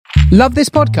Love this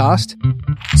podcast?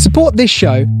 Support this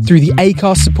show through the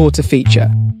Acast supporter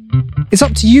feature. It's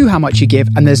up to you how much you give,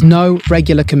 and there's no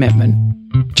regular commitment.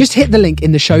 Just hit the link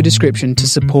in the show description to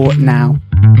support now.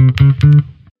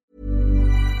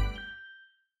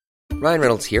 Ryan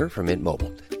Reynolds here from Mint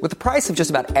Mobile. With the price of just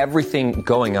about everything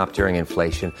going up during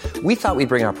inflation, we thought we'd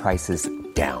bring our prices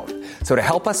down. So to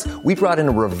help us, we brought in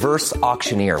a reverse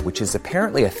auctioneer, which is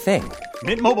apparently a thing.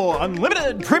 Mint Mobile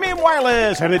Unlimited Premium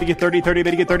Wireless. How to get 30, 30,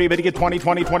 bit to get 30, bit to get 20,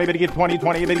 20, 20, bit to get 20,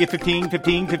 20, bit to get 15,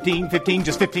 15, 15, 15,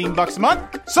 just $15 a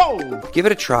month? Sold! Give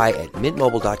it a try at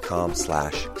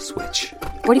mintmobile.com/switch.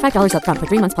 $45 up front for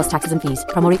 3 months plus taxes and fees.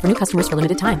 Promo rate for new customers for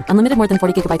limited time. Unlimited more than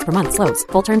 40 gigabytes per month. Slows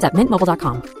full terms at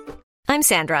mintmobile.com. I'm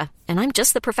Sandra, and I'm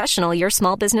just the professional your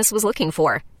small business was looking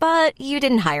for. But you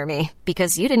didn't hire me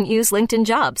because you didn't use LinkedIn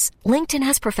Jobs. LinkedIn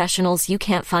has professionals you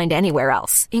can't find anywhere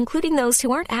else, including those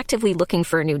who aren't actively looking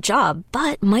for a new job,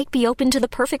 but might be open to the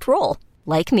perfect role,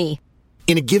 like me.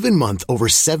 In a given month, over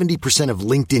 70% of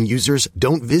LinkedIn users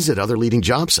don't visit other leading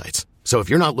job sites. So if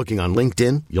you're not looking on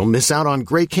LinkedIn, you'll miss out on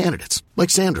great candidates like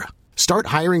Sandra. Start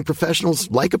hiring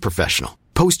professionals like a professional.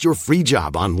 Post your free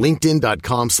job on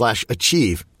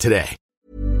linkedin.com/achieve today.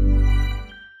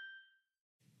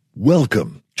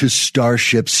 Welcome to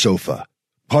Starship Sofa,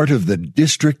 part of the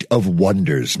District of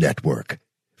Wonders network,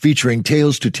 featuring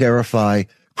Tales to Terrify,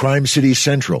 Crime City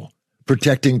Central,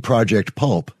 Protecting Project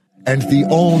Pulp, and the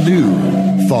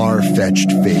all-new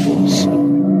Far-Fetched Fables.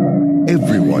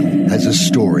 Everyone has a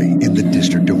story in the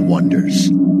District of Wonders.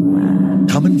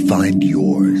 Come and find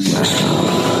yours.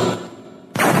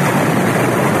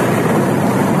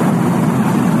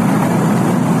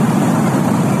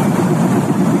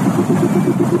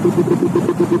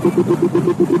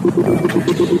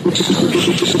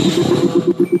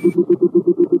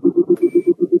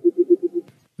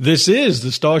 This is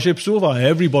the Starship Sofa.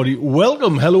 Everybody,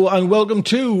 welcome, hello, and welcome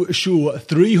to show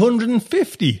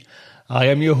 350. I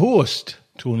am your host,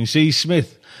 Tony C.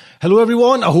 Smith. Hello,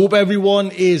 everyone. I hope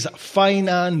everyone is fine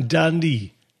and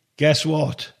dandy. Guess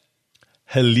what?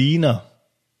 Helena.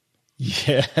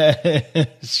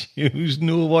 Yes, you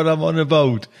know what I'm on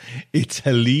about. It's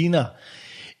Helena.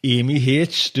 Amy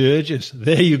H. Sturgis.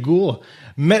 There you go.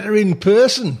 Met her in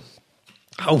person.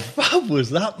 How fab was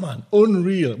that, man?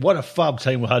 Unreal. What a fab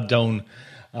time we had down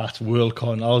at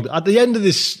Worldcon. At the end of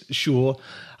this show,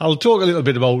 I'll talk a little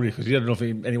bit about it, because I don't know if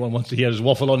anyone wants to hear us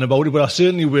waffle on about it, but I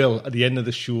certainly will at the end of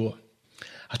the show.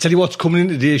 I tell you what's coming in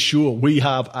today's show. We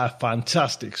have a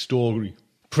fantastic story.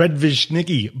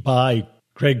 Predvizhniki by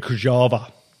Greg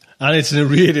Krajava. And it's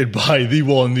narrated by the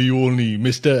one, the only,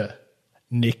 Mr.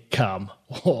 Nick Cam.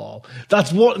 Oh,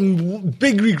 that's one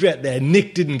big regret there.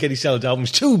 Nick didn't get his album. He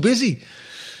was too busy.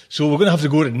 So we're going to have to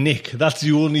go to Nick. That's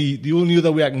the only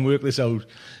other way I can work this out.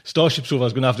 Starship Sofa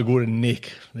is going to have to go to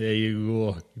Nick. There you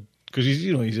go. Because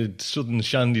he's a southern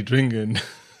shandy drinking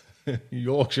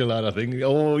Yorkshire lad, I think.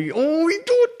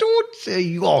 Don't say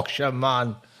Yorkshire,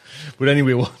 man. But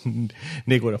anyway,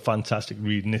 Nick, what a fantastic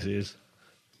reading this is.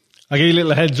 I give you a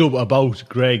little heads up about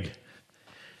Greg.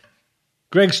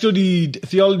 Greg studied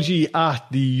theology at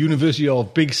the University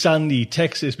of Big Sandy,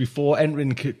 Texas, before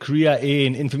entering a career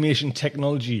in information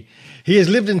technology. He has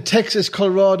lived in Texas,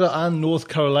 Colorado, and North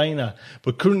Carolina,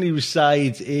 but currently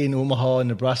resides in Omaha,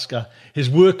 Nebraska. His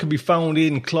work can be found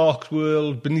in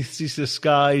Clarkesworld, Beneath the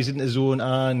Skies, Interzone,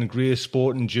 and Grey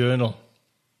Sporting Journal.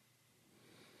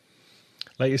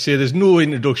 Like I say, there's no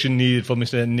introduction needed for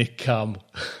Mr. Nick Cam.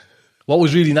 What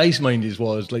was really nice, mind you,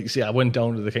 was, like I say, I went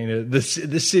down to the kind of the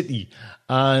city,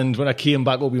 and when I came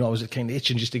back up, I was kind of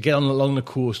itching just to get on along the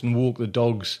coast and walk the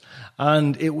dogs.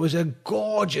 And it was a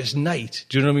gorgeous night.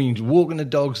 Do you know what I mean? Walking the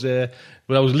dogs there.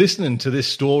 But I was listening to this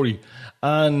story,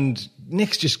 and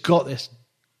Nick's just got this,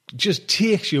 just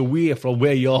takes you away from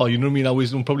where you are. You know what I mean? I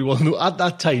was probably at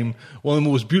that time, one of the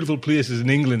most beautiful places in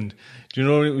England. Do you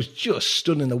know? It was just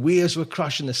stunning. The waves were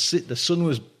crashing. The sun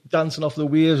was dancing off the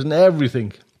waves and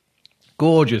everything.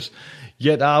 Gorgeous.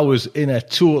 Yet I was in a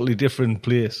totally different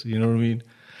place. You know what I mean?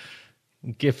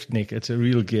 Gift, Nick. It's a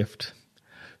real gift.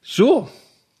 So,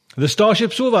 the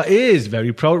Starship Sofa is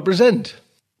very proud to present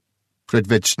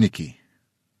Predvizhniki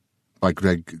by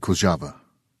Greg Krajava.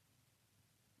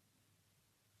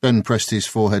 Ben pressed his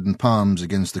forehead and palms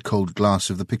against the cold glass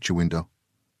of the picture window.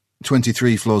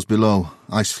 23 floors below,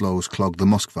 ice floes clogged the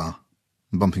Moskva,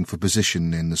 bumping for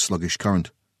position in the sluggish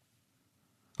current.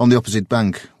 On the opposite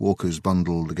bank, walkers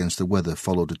bundled against the weather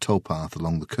followed a towpath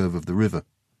along the curve of the river.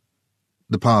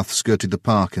 The path skirted the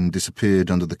park and disappeared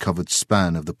under the covered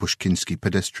span of the Pushkinsky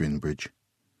pedestrian bridge.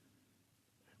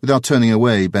 Without turning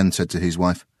away, Ben said to his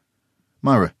wife,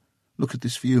 "Myra, look at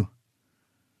this view."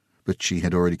 But she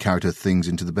had already carried her things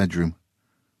into the bedroom.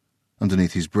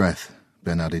 Underneath his breath,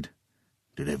 Ben added,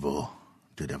 Derevo,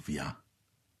 Derevya.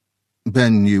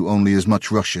 Ben knew only as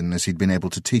much Russian as he'd been able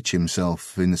to teach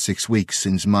himself in the 6 weeks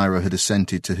since Myra had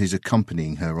assented to his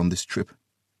accompanying her on this trip.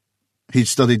 He'd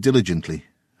studied diligently,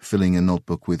 filling a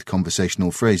notebook with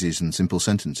conversational phrases and simple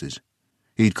sentences.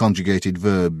 He'd conjugated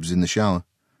verbs in the shower.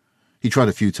 He tried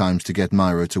a few times to get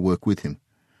Myra to work with him,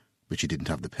 but she didn't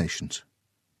have the patience.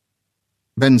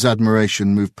 Ben's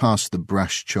admiration moved past the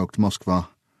brash-choked Moskva,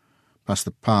 past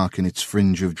the park in its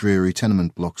fringe of dreary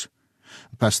tenement blocks,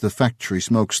 past the factory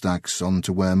smokestacks on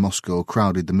to where Moscow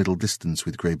crowded the middle distance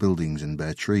with grey buildings and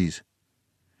bare trees.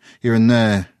 Here and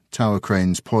there, tower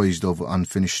cranes poised over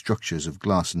unfinished structures of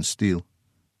glass and steel.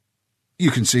 "You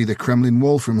can see the Kremlin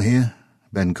wall from here,"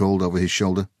 Ben called over his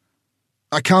shoulder.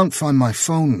 "I can't find my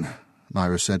phone,"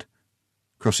 Myra said.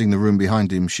 Crossing the room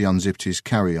behind him, she unzipped his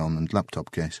carry-on and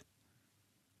laptop case.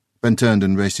 Ben turned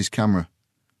and raised his camera.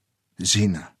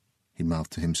 "Zina," he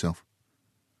mouthed to himself.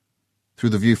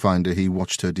 Through the viewfinder, he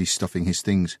watched her destuffing his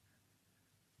things.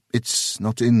 "It's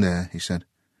not in there," he said.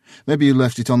 "Maybe you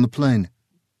left it on the plane."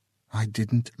 "I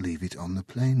didn't leave it on the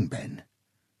plane, Ben."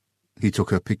 He took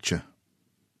her picture.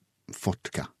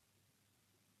 Fotka.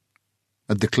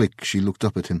 At the click, she looked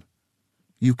up at him.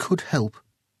 "You could help."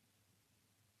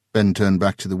 Ben turned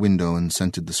back to the window and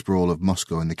centered the sprawl of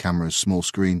Moscow in the camera's small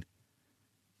screen.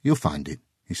 "You'll find it,"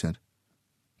 he said,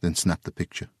 then snapped the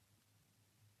picture.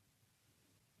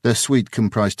 Their suite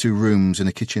comprised 2 rooms and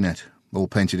a kitchenette, all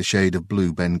painted a shade of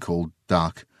blue Ben called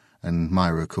dark and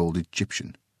Myra called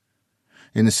Egyptian.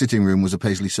 In the sitting room was a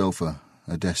paisley sofa,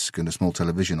 a desk and a small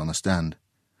television on a stand.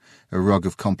 A rug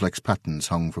of complex patterns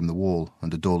hung from the wall,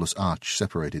 and a doorless arch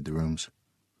separated the rooms.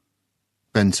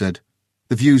 Ben said,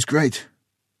 "The view's great.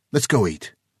 Let's go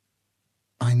eat."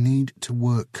 "I need to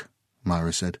work,"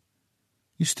 Myra said.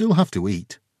 "You still have to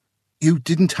eat." "You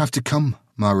didn't have to come,"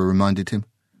 Myra reminded him.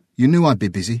 "You knew I'd be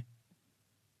busy."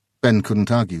 Ben couldn't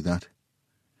argue that.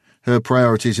 Her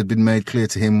priorities had been made clear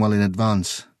to him well in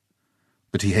advance,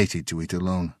 but he hated to eat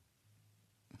alone.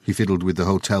 He fiddled with the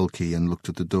hotel key and looked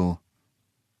at the door.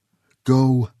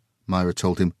 "Go," Myra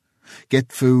told him.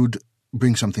 "Get food,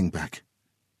 bring something back."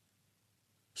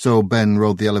 So Ben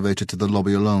rode the elevator to the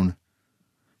lobby alone.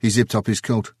 He zipped up his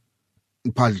coat.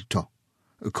 "Palto,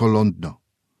 kolondno,"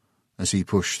 as he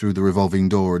pushed through the revolving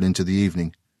door and into the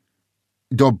evening.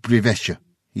 "Dobry вечер,"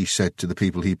 he said to the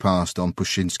people he passed on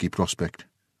Pushinsky Prospect.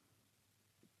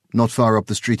 Not far up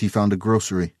the street he found a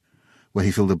grocery, where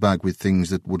he filled a bag with things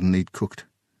that wouldn't need cooked.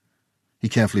 He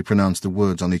carefully pronounced the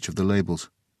words on each of the labels.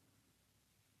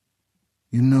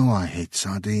 "You know I hate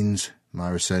sardines,"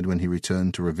 Myra said when he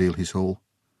returned to reveal his haul.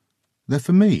 "They're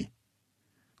for me."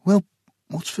 "Well,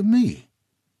 what's for me?"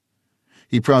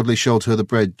 He proudly showed her the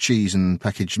bread, cheese and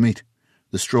packaged meat,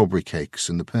 the strawberry cakes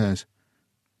and the pears.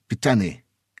 "Pitani,"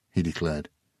 he declared.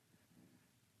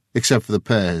 Except for the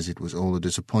pears, it was all a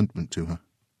disappointment to her.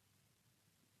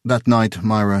 That night,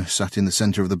 Myra sat in the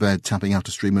centre of the bed tapping out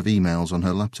a stream of emails on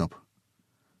her laptop.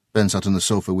 Ben sat on the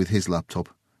sofa with his laptop,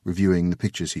 reviewing the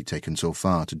pictures he'd taken so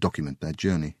far to document their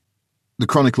journey. The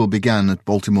chronicle began at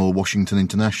Baltimore-Washington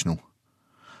International,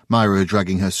 Myra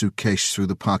dragging her suitcase through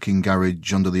the parking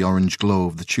garage under the orange glow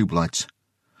of the tube lights,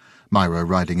 Myra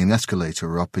riding an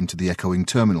escalator up into the echoing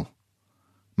terminal,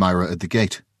 Myra at the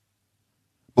gate.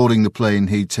 Boarding the plane,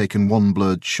 he'd taken one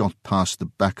blurred shot past the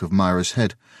back of Myra's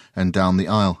head and down the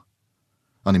aisle,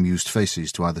 unamused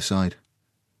faces to either side.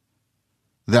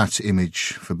 That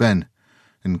image, for Ben,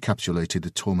 encapsulated the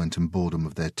torment and boredom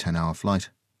of their 10-hour flight.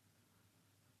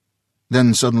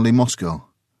 Then suddenly Moscow,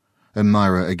 and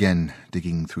Myra again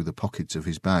digging through the pockets of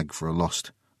his bag for a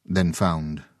lost, then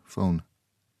found, phone.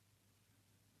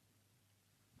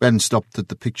 Ben stopped at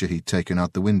the picture he'd taken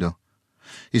out the window,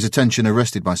 his attention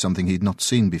arrested by something he'd not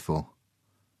seen before.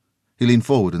 He leaned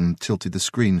forward and tilted the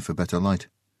screen for better light.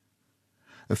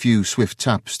 A few swift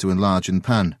taps to enlarge and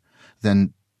pan,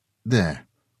 then there,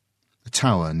 a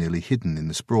tower nearly hidden in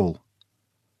the sprawl.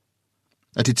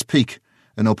 At its peak,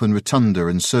 an open rotunda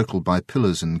encircled by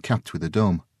pillars and capped with a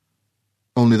dome.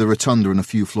 Only the rotunda and a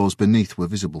few floors beneath were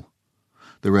visible,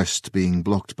 the rest being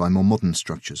blocked by more modern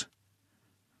structures.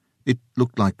 It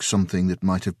looked like something that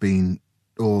might have been,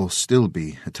 or still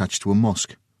be, attached to a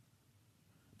mosque.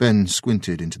 Ben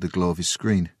squinted into the glow of his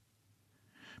screen.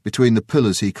 Between the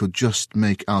pillars he could just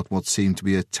make out what seemed to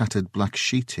be a tattered black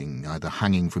sheeting, either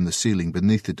hanging from the ceiling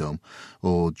beneath the dome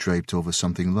or draped over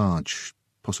something large,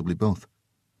 possibly both.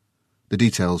 The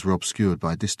details were obscured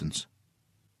by distance.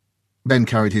 Ben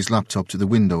carried his laptop to the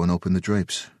window and opened the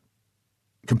drapes.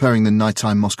 Comparing the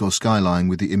nighttime Moscow skyline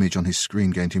with the image on his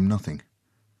screen gained him nothing.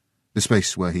 The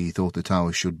space where he thought the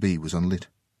tower should be was unlit.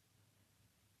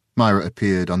 Myra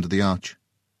appeared under the arch.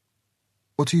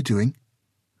 "What are you doing?"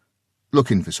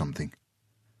 "Looking for something."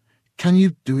 "Can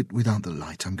you do it without the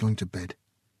light? I'm going to bed."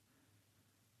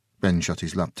 Ben shut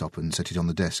his laptop and set it on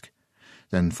the desk,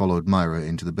 then followed Myra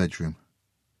into the bedroom.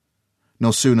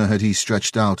 No sooner had he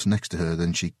stretched out next to her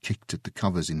than she kicked at the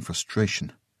covers in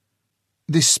frustration.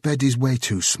 "This bed is way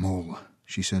too small,"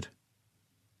 she said.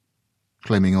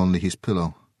 Claiming only his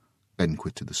pillow, Ben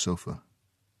quitted the sofa.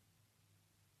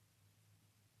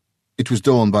 It was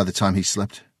dawn by the time he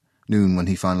slept, noon when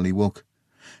he finally woke,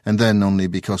 and then only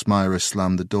because Myra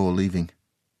slammed the door leaving.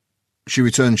 She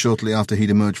returned shortly after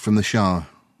he'd emerged from the shower,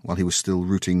 while he was still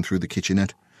rooting through the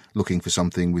kitchenette, looking for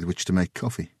something with which to make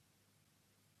coffee.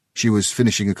 She was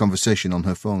finishing a conversation on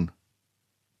her phone.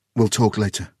 "We'll talk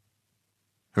later."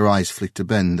 Her eyes flicked to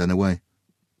Ben, then away.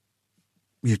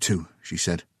 "You too," she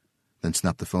said, then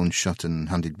snapped the phone shut and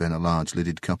handed Ben a large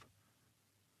lidded cup.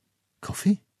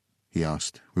 "Coffee?" he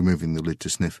asked, removing the lid to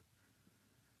sniff.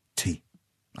 "Tea.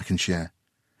 I can share.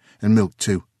 And milk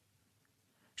too."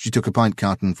 She took a pint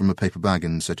carton from a paper bag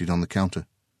and set it on the counter.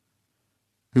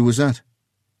 "Who was that?"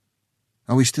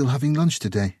 "Are we still having lunch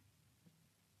today?"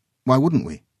 "Why wouldn't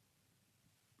we?"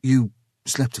 "You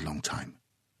slept a long time."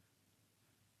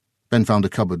 Ben found a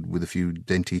cupboard with a few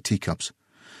dainty teacups,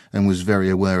 and was very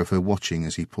aware of her watching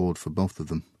as he poured for both of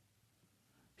them.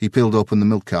 He peeled open the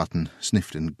milk carton,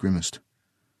 sniffed and grimaced.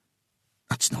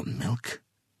 "That's not milk."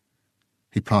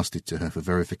 He passed it to her for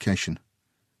verification.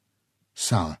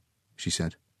 "Sour," she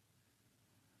said.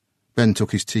 Ben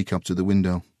took his teacup to the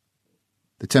window.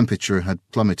 The temperature had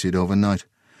plummeted overnight,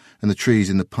 and the trees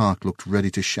in the park looked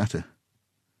ready to shatter.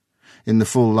 In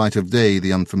the full light of day,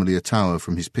 the unfamiliar tower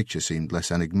from his picture seemed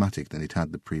less enigmatic than it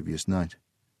had the previous night.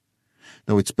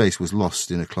 Though its base was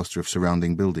lost in a cluster of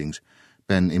surrounding buildings,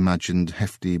 Ben imagined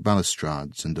hefty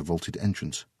balustrades and a vaulted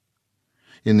entrance.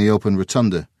 In the open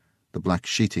rotunda, the black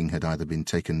sheeting had either been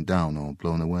taken down or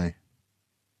blown away.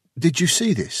 "Did you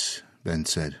see this?" Ben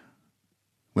said.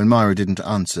 When Myra didn't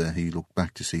answer, he looked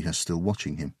back to see her still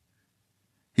watching him.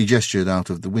 He gestured out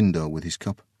of the window with his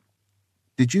cup.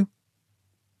 "Did you?"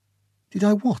 "Did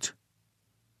I what?"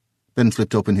 Ben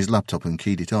flipped open his laptop and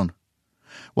keyed it on.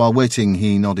 While waiting,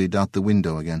 he nodded out the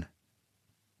window again.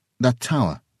 "That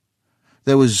tower.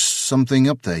 There was something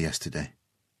up there yesterday."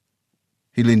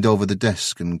 He leaned over the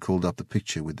desk and called up the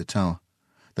picture with the tower,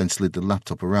 then slid the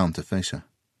laptop around to face her.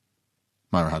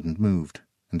 Myra hadn't moved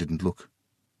and didn't look.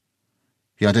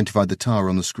 He identified the tower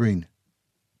on the screen.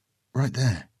 "Right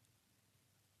there."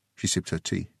 She sipped her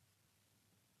tea.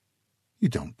 "You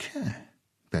don't care,"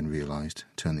 Ben realized,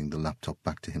 turning the laptop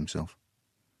back to himself.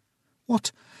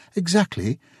 "What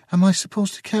exactly am I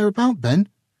supposed to care about, Ben?"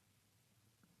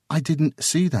 "I didn't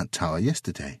see that tower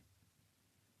yesterday."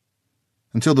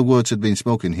 Until the words had been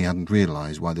spoken, he hadn't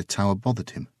realized why the tower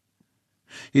bothered him.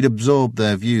 He'd absorbed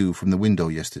their view from the window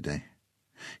yesterday.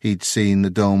 He'd seen the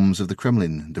domes of the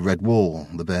Kremlin, the red wall,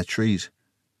 the bare trees.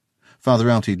 Farther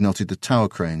out he'd noted the tower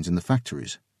cranes in the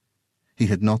factories. He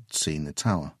had not seen the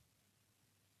tower.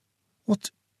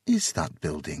 "What is that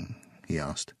building?" he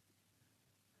asked.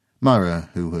 Myra,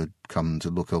 who had come to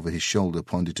look over his shoulder,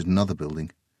 pointed at another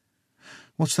building.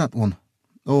 "What's that one?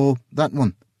 Or that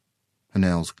one?" Her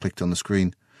nails clicked on the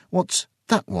screen. "What's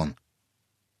that one?"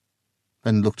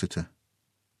 Ben looked at her.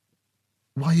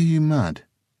 "Why are you mad?"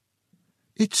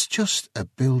 "It's just a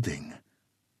building."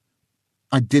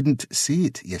 "I didn't see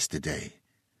it yesterday."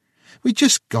 "We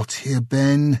just got here,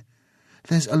 Ben.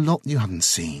 There's a lot you haven't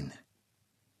seen."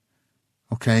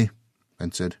 "Okay,"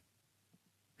 Ben said.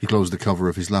 He closed the cover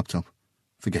of his laptop.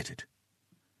 Forget it.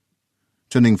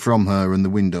 Turning from her and the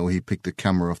window, he picked the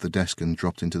camera off the desk and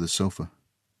dropped into the sofa.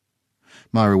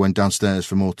 Myra went downstairs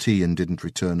for more tea and didn't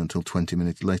return until 20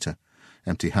 minutes later,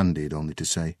 empty-handed, only to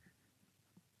say,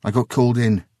 "I got called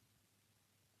in."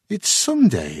 "It's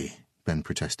Sunday," Ben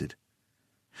protested.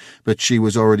 But she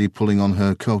was already pulling on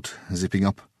her coat, zipping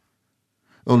up.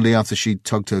 Only after she'd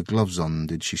tugged her gloves on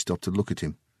did she stop to look at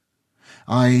him.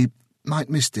 "I might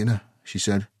miss dinner," she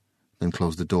said, then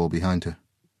closed the door behind her.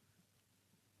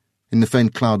 In the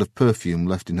faint cloud of perfume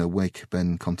left in her wake,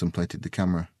 Ben contemplated the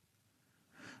camera.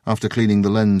 After cleaning the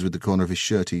lens with the corner of his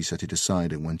shirt, he set it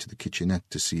aside and went to the kitchenette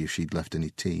to see if she'd left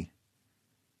any tea.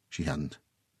 She hadn't.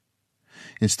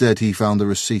 Instead, he found a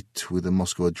receipt with a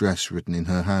Moscow address written in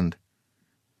her hand.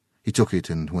 He took it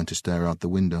and went to stare out the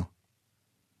window.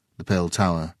 The pale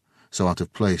tower, so out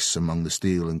of place among the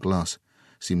steel and glass,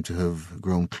 seemed to have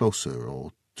grown closer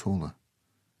or taller.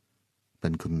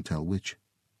 Ben couldn't tell which.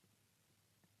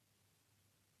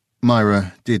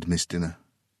 Myra did miss dinner.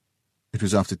 It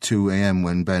was after 2 a.m.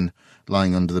 when Ben,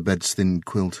 lying under the bed's thin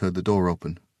quilt, heard the door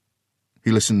open.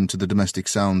 He listened to the domestic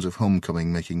sounds of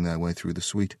homecoming making their way through the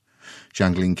suite.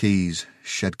 Jangling keys,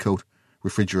 shed coat,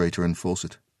 refrigerator and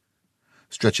faucet.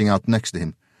 Stretching out next to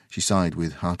him, she sighed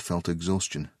with heartfelt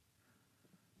exhaustion.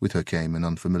 With her came an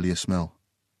unfamiliar smell.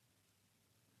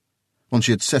 Once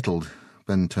she had settled,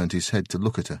 Ben turned his head to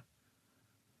look at her.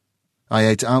 "I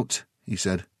ate out," he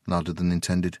said, louder than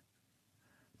intended.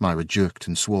 Myra jerked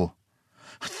and swore.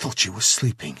 "I thought you were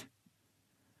sleeping."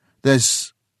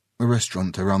 "There's a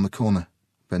restaurant around the corner,"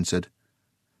 Ben said.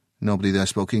 Nobody there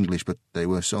spoke English, but they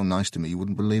were so nice to me you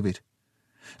wouldn't believe it.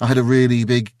 I had a really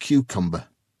big cucumber.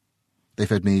 They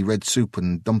fed me red soup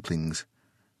and dumplings.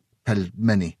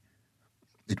 Pelmeni.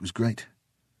 It was great.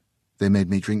 They made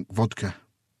me drink vodka.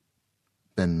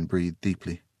 Ben breathed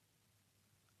deeply.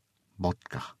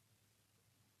 Vodka.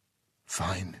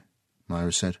 "Fine,"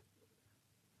 Myra said.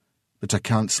 "But I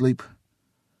can't sleep.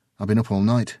 I've been up all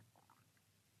night."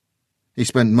 He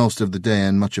spent most of the day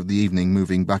and much of the evening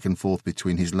moving back and forth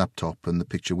between his laptop and the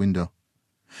picture window.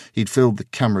 He'd filled the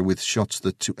camera with shots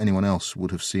that to anyone else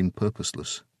would have seemed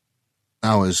purposeless.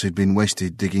 Hours had been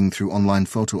wasted digging through online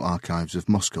photo archives of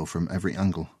Moscow from every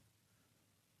angle.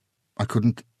 "I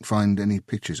couldn't find any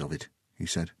pictures of it," he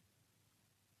said.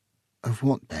 "Of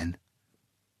what, Ben?"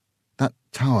 "That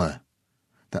tower.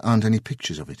 There aren't any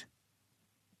pictures of it."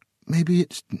 "Maybe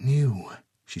it's new,"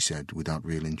 she said without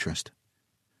real interest.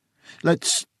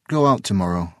 "Let's go out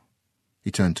tomorrow."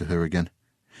 He turned to her again.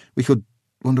 "We could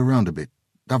wander around a bit.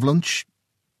 Have lunch.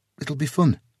 It'll be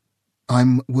fun."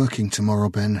 "I'm working tomorrow,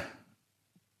 Ben."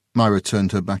 Myra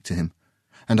turned her back to him.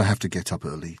 "And I have to get up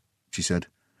early," she said.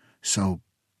 "So—"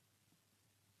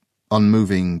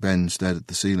 Unmoving, Ben stared at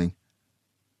the ceiling.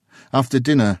 "After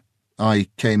dinner, I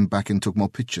came back and took more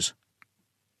pictures.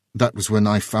 That was when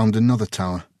I found another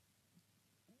tower."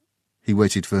 He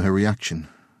waited for her reaction.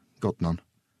 Got none.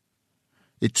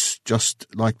 "It's just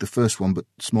like the first one, but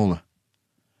smaller.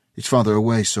 It's farther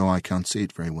away, so I can't see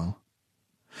it very well.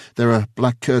 There are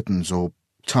black curtains or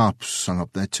tarps hung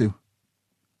up there, too."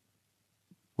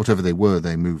 Whatever they were,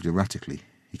 they moved erratically.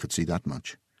 He could see that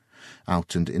much.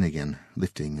 Out and in again,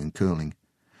 lifting and curling,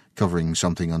 covering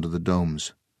something under the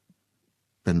domes.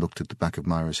 Ben looked at the back of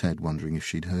Myra's head, wondering if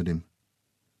she'd heard him.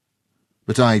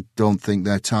 "But I don't think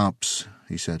they're tarps,"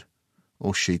 he said,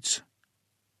 "or sheets."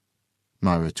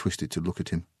 Myra twisted to look at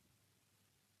him.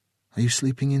 "Are you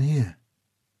sleeping in here?"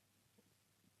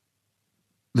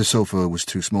 The sofa was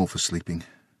too small for sleeping.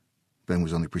 Ben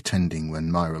was only pretending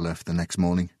when Myra left the next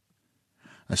morning.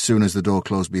 As soon as the door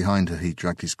closed behind her, he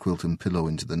dragged his quilt and pillow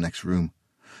into the next room,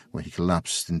 where he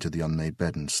collapsed into the unmade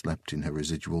bed and slept in her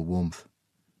residual warmth.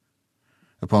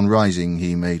 Upon rising,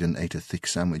 he made and ate a thick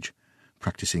sandwich,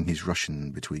 practicing his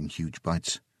Russian between huge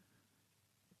bites.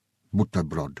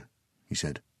 "Butterbrod," he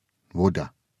said.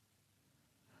 "Voda."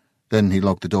 Then he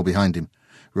locked the door behind him,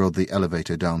 rode the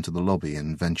elevator down to the lobby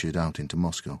and ventured out into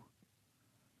Moscow.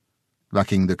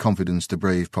 Lacking the confidence to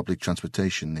brave public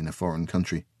transportation in a foreign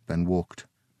country, Ben walked.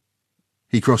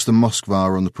 He crossed the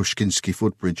Moskva on the Pushkinsky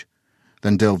footbridge,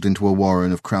 then delved into a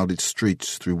warren of crowded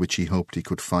streets through which he hoped he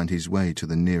could find his way to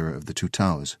the nearer of the two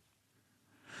towers.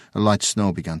 A light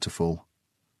snow began to fall.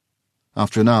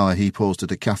 After an hour, he paused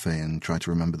at a cafe and tried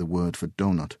to remember the word for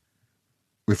donut.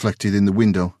 Reflected in the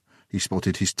window, he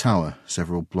spotted his tower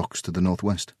several blocks to the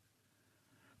northwest.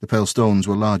 The pale stones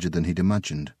were larger than he'd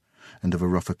imagined, and of a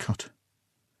rougher cut.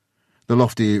 The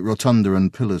lofty rotunda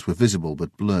and pillars were visible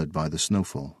but blurred by the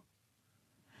snowfall.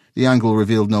 The angle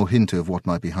revealed no hint of what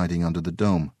might be hiding under the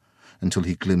dome, until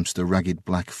he glimpsed a ragged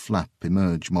black flap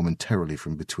emerge momentarily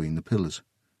from between the pillars.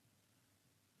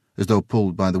 As though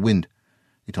pulled by the wind,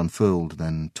 it unfurled,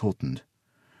 then tautened,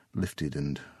 lifted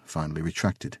and finally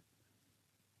retracted.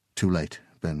 Too late,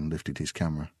 Ben lifted his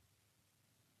camera.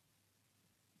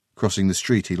 Crossing the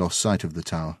street, he lost sight of the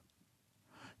tower.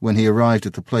 When he arrived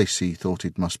at the place he thought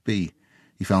it must be,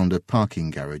 he found a parking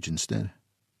garage instead.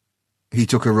 He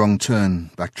took a wrong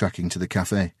turn, backtracking to the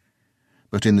cafe,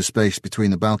 but in the space between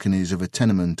the balconies of a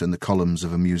tenement and the columns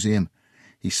of a museum,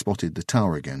 he spotted the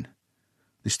tower again,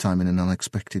 this time in an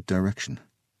unexpected direction.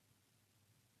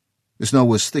 The snow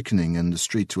was thickening and the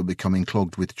streets were becoming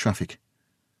clogged with traffic.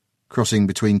 Crossing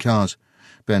between cars,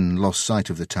 Ben lost sight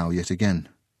of the tower yet again.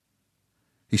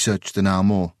 He searched an hour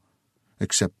more.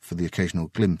 Except for the occasional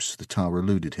glimpse, the tower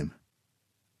eluded him.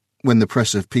 When the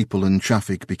press of people and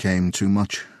traffic became too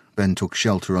much, Ben took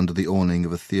shelter under the awning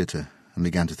of a theatre and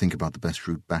began to think about the best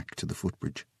route back to the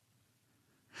footbridge.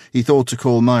 He thought to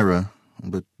call Myra,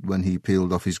 but when he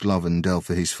peeled off his glove and delved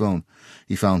for his phone,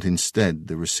 he found instead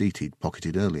the receipt he'd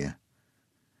pocketed earlier.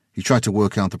 He tried to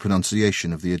work out the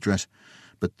pronunciation of the address,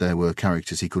 but there were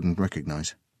characters he couldn't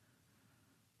recognize.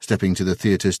 Stepping to the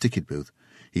theatre's ticket booth,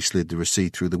 He slid the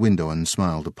receipt through the window and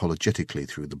smiled apologetically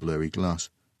through the blurry glass.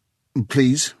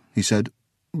 "Please," he said,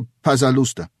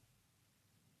 "Pasalusta."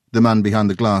 The man behind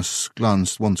the glass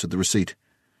glanced once at the receipt,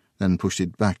 then pushed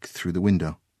it back through the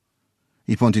window.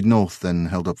 He pointed north, then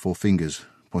held up 4 fingers,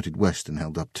 pointed west and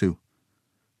held up 2.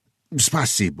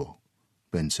 "Spasibo,"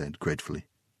 Ben said gratefully.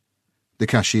 The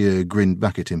cashier grinned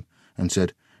back at him and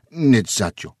said,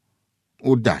 "Nedzacho,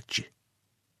 Udachi."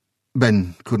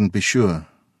 Ben couldn't be sure,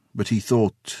 but he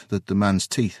thought that the man's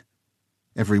teeth,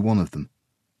 every one of them,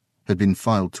 had been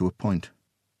filed to a point.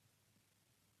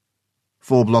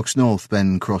 4 blocks north,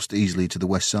 Ben crossed easily to the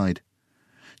west side.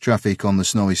 Traffic on the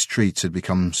snowy streets had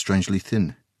become strangely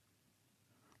thin.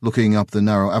 Looking up the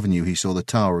narrow avenue, he saw the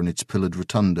tower and its pillared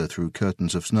rotunda through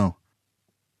curtains of snow.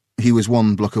 He was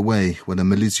 1 block away when a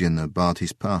Milesian barred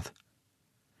his path.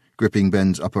 Gripping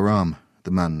Ben's upper arm,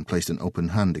 the man placed an open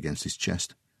hand against his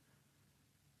chest.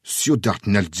 "Ciudad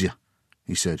Neldzia,"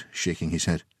 he said, shaking his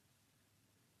head.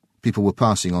 People were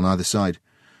passing on either side,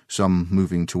 some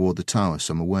moving toward the tower,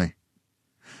 some away.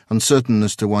 Uncertain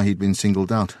as to why he'd been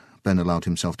singled out, Ben allowed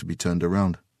himself to be turned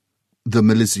around. The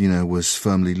Milesian was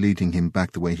firmly leading him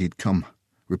back the way he'd come,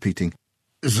 repeating,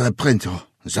 "Zaprento,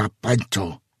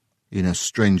 Zaprento," in a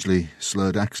strangely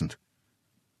slurred accent.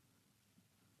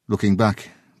 Looking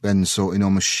back, Ben saw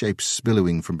enormous shapes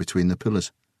billowing from between the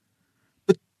pillars.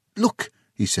 "But look,"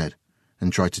 he said,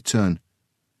 and tried to turn.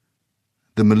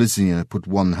 The Milesian put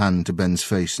 1 hand to Ben's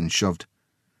face and shoved.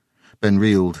 Ben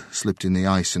reeled, slipped in the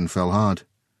ice and fell hard.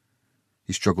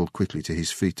 He struggled quickly to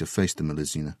his feet to face the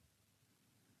Milesian.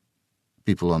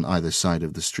 People on either side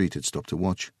of the street had stopped to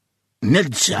watch.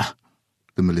 "Neldzia,"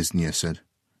 the Milesian said.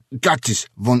 "Gatis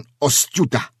von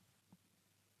Ostuta."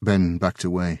 Ben backed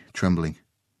away, trembling,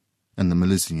 and the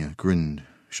Milesian grinned,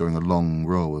 showing a long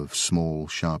row of small,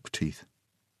 sharp teeth.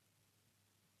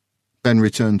 Ben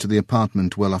returned to the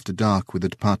apartment well after dark with a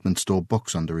department store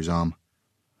box under his arm.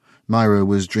 Myra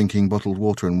was drinking bottled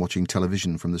water and watching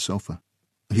television from the sofa.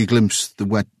 He glimpsed the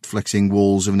wet, flexing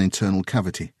walls of an internal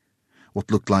cavity,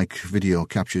 what looked like video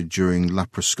captured during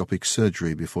laparoscopic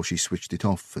surgery before she switched it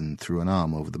off and threw an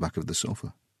arm over the back of the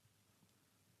sofa.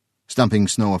 Stamping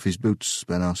snow off his boots,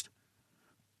 Ben asked,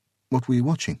 "What were you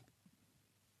watching?"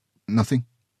 "Nothing.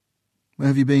 Where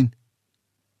have you been?"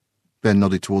 Ben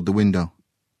nodded toward the window.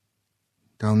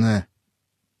 "Down there."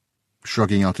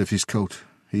 Shrugging out of his coat,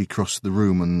 he crossed the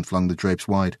room and flung the drapes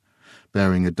wide,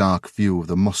 bearing a dark view of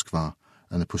the Moskva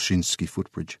and the Pushinsky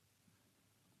footbridge.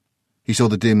 He saw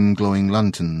the dim, glowing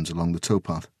lanterns along the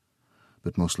towpath,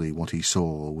 but mostly what he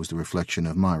saw was the reflection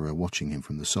of Myra watching him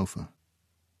from the sofa.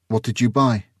 "What did you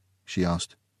buy?" she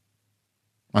asked.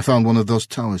 "I found one of those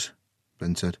towers,"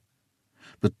 Ben said,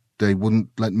 "but they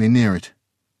wouldn't let me near it."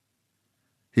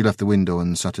 He left the window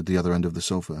and sat at the other end of the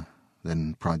sofa,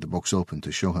 then pried the box open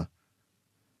to show her.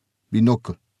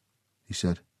 "Binocle," he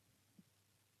said.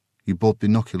 "You bought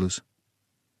binoculars?"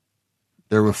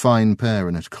 They were a fine pair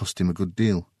and had cost him a good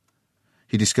deal.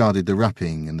 He discarded the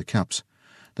wrapping and the caps,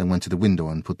 then went to the window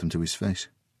and put them to his face.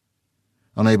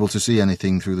 Unable to see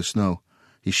anything through the snow,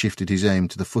 he shifted his aim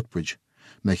to the footbridge,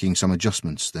 making some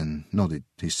adjustments, then nodded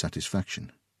his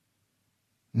satisfaction.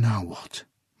 "Now what?"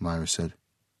 Myra said.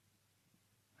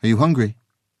 "Are you hungry?"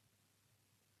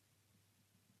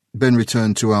 Ben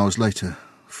returned 2 hours later,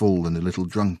 full and a little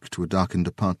drunk, to a darkened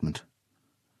apartment.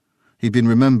 He'd been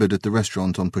remembered at the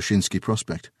restaurant on Pushinsky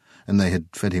Prospect, and they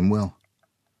had fed him well.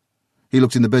 He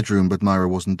looked in the bedroom, but Myra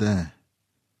wasn't there.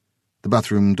 The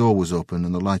bathroom door was open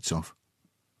and the lights off.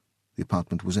 The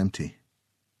apartment was empty.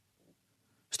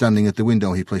 Standing at the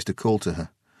window, he placed a call to her,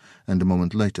 and a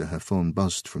moment later her phone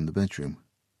buzzed from the bedroom.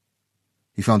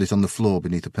 He found it on the floor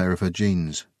beneath a pair of her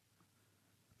jeans.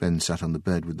 Ben sat on the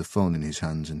bed with the phone in his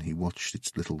hands, and he watched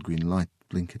its little green light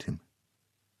blink at him.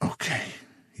 "Okay,"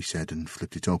 he said, and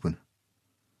flipped it open.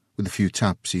 With a few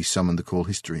taps, he summoned the call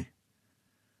history.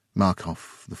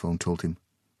 Markov, the phone told him,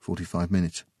 45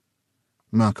 minutes.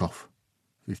 Markov,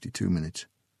 52 minutes.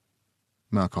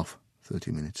 Markov,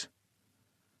 30 minutes.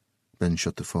 Ben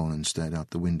shut the phone and stared out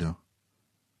the window.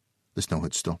 The snow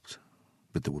had stopped,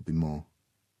 but there would be more.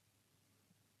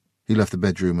 He left the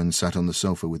bedroom and sat on the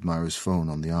sofa with Myra's phone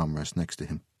on the armrest next to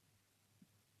him.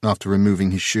 After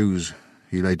removing his shoes,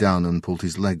 he lay down and pulled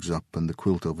his legs up and the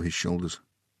quilt over his shoulders.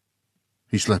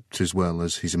 He slept as well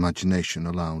as his imagination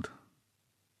allowed.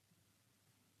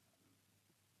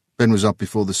 Ben was up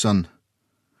before the sun.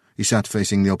 He sat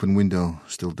facing the open window,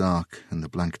 still dark, and the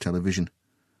blank television.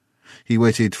 He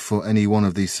waited for any one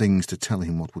of these things to tell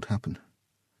him what would happen.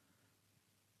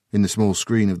 In the small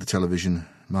screen of the television,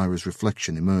 Myra's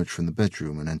reflection emerged from the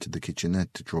bedroom and entered the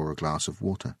kitchenette to draw a glass of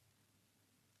water.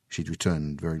 She'd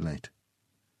returned very late.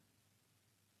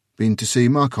 Been to see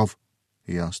Markov?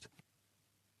 He asked.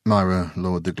 Myra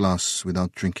lowered the glass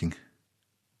without drinking.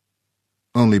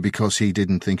 Only because he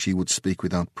didn't think she would speak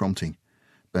without prompting,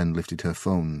 Ben lifted her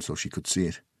phone so she could see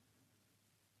it.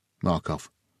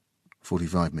 Markov.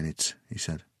 45 minutes, he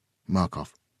said.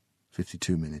 Markov.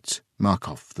 52 minutes.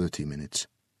 Markov. 30 minutes.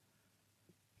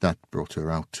 That brought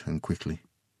her out, and quickly.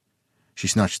 She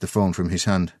snatched the phone from his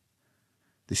hand.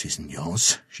 This isn't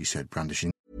yours, she said,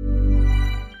 brandishing.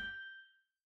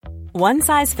 One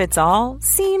size fits all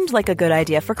seemed like a good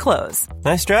idea for clothes.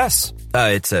 Nice dress.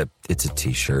 It's a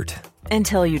t-shirt.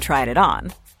 Until you tried it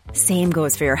on. Same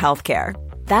goes for your healthcare.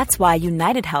 That's why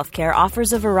United Healthcare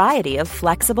offers a variety of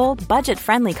flexible,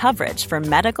 budget-friendly coverage for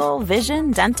medical,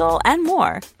 vision, dental, and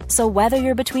more. So whether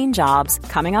you're between jobs,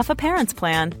 coming off a parent's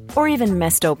plan, or even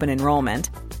missed open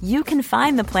enrollment, you can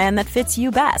find the plan that fits you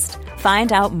best.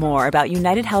 Find out more about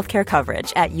United Healthcare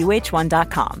coverage at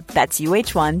uh1.com. That's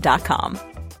uh1.com.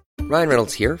 Ryan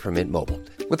Reynolds here from Mint Mobile.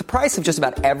 With the price of just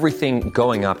about everything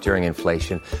going up during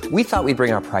inflation, we thought we'd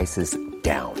bring our prices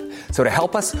down. So to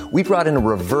help us, we brought in a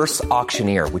reverse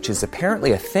auctioneer, which is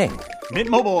apparently a thing. Mint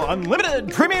Mobile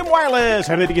Unlimited Premium Wireless.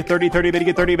 How to get 30, 30, bit to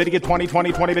get 30, bit to get 20,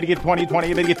 20, 20, bit to get 20,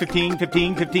 20, bit to get 15,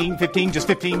 15, 15, 15, just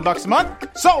 $15 a month?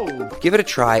 Sold! Give it a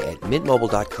try at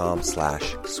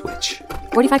mintmobile.com/switch.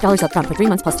 $45 up front for 3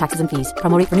 months plus taxes and fees.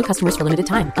 Promo rate for new customers for limited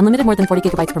time. Unlimited more than 40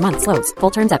 gigabytes per month. Slows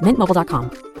full terms at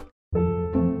mintmobile.com.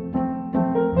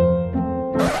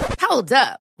 Hold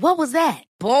up. What was that?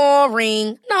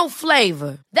 Boring. No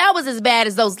flavor. That was as bad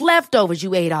as those leftovers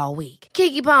you ate all week.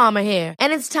 Keke Palmer here,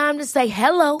 and it's time to say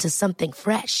hello to something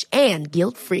fresh and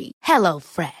guilt-free. Hello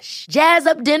Fresh. Jazz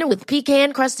up dinner with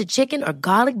pecan-crusted chicken or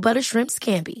garlic butter shrimp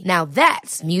scampi. Now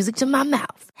that's music to my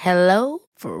mouth. Hello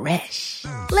Fresh.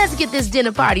 Let's get this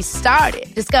dinner party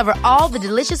started. Discover all the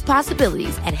delicious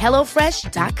possibilities at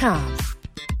hellofresh.com.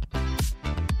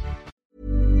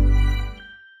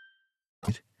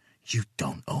 You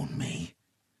don't own me.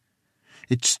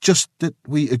 It's just that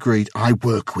we agreed. I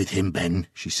work with him, Ben,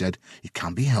 she said. It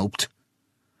can't be helped.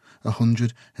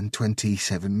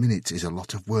 127 minutes is a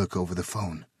lot of work over the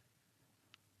phone.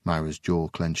 Myra's jaw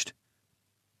clenched.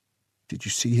 Did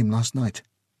you see him last night?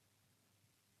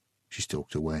 She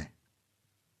stalked away.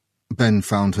 Ben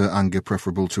found her anger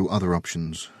preferable to other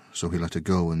options, so he let her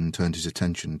go and turned his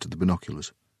attention to the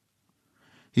binoculars.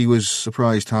 He was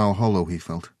surprised how hollow he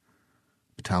felt,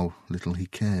 but how little he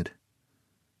cared.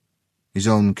 His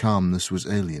own calmness was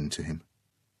alien to him.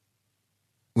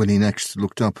 When he next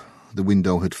looked up, the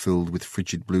window had filled with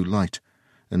frigid blue light,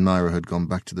 and Myra had gone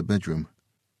back to the bedroom.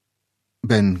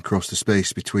 Ben crossed the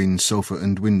space between sofa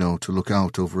and window to look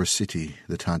out over a city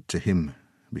that had, to him,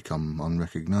 become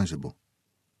unrecognisable.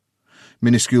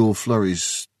 Minuscule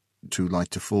flurries, too light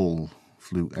to fall,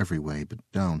 flew every way but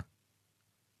down.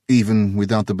 Even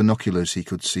without the binoculars he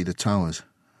could see the towers,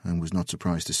 and was not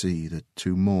surprised to see that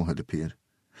 2 more had appeared,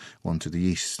 one to the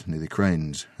east near the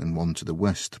cranes, and one to the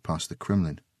west past the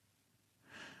Kremlin.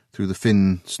 Through the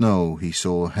thin snow he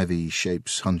saw heavy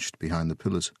shapes hunched behind the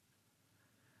pillars.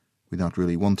 Without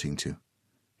really wanting to,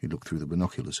 he looked through the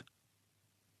binoculars.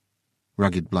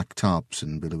 Ragged black tarps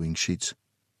and billowing sheets.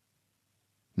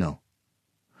 No.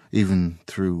 Even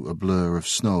through a blur of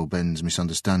snow, Ben's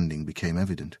misunderstanding became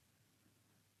evident.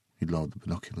 He lowered the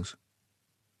binoculars.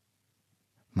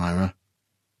 "Myra,"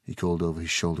 he called over his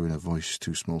shoulder in a voice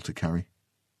too small to carry.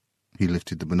 He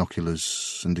lifted the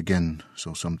binoculars and again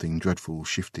saw something dreadful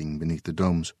shifting beneath the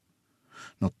domes.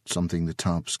 Not something the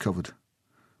tarps covered,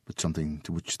 but something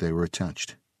to which they were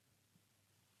attached.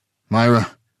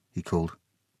 "Myra," he called.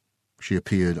 She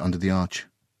appeared under the arch.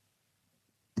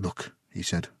 "Look," he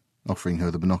said, offering her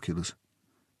the binoculars.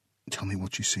 "Tell me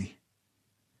what you see."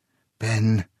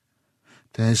 "Ben,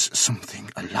 there's something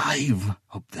alive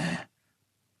up there."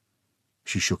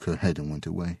 She shook her head and went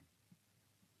away.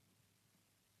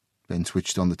 Ben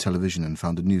switched on the television and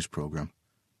found a news program.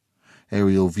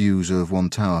 Aerial views of one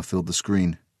tower filled the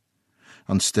screen.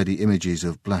 Unsteady images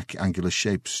of black angular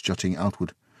shapes jutting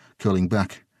outward, curling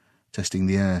back, testing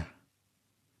the air.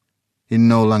 In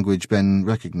no language Ben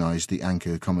recognized the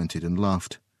anchor, commented and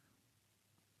laughed.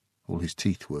 All his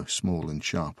teeth were small and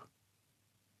sharp.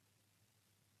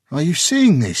 "Are you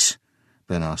seeing this?"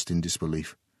 Ben asked in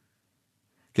disbelief.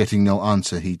 Getting no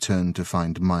answer, he turned to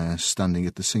find Maya standing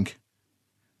at the sink.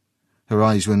 Her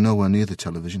eyes were nowhere near the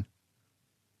television.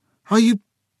 Do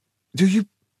you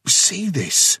see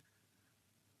this?"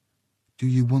 "Do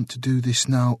you want to do this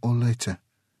now or later?"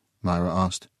 Myra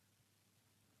asked.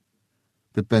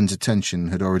 But Ben's attention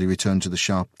had already returned to the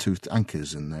sharp-toothed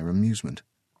anchors and their amusement.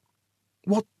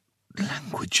 "What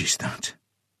language is that?"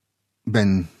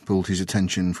 Ben pulled his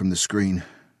attention from the screen,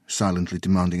 silently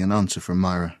demanding an answer from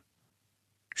Myra.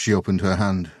 She opened her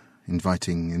hand,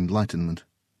 inviting enlightenment.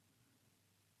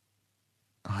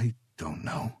 "I don't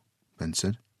know," Ben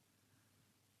said.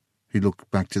 He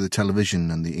looked back to the television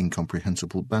and the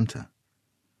incomprehensible banter.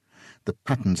 The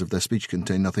patterns of their speech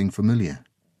contained nothing familiar.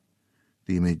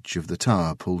 The image of the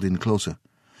tower pulled in closer,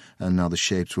 and now the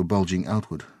shapes were bulging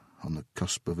outward on the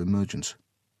cusp of emergence.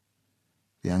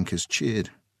 The anchors cheered.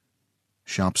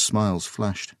 Sharp smiles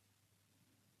flashed.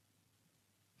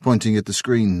 Pointing at the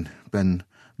screen, Ben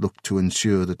looked to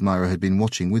ensure that Myra had been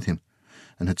watching with him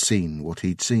and had seen what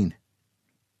he'd seen.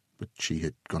 But she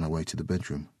had gone away to the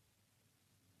bedroom.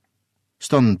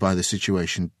 Stunned by the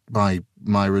situation, by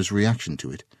Myra's reaction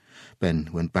to it, Ben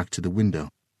went back to the window.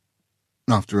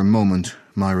 After a moment,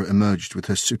 Myra emerged with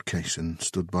her suitcase and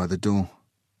stood by the door.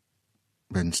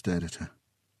 Ben stared at her.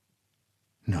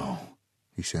 "No,"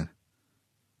 he said.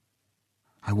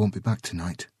 "I won't be back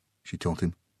tonight," she told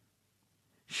him.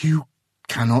 "You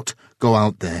cannot go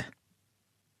out there."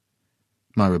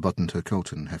 Myra buttoned her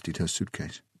coat and hefted her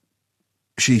suitcase.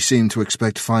 She seemed to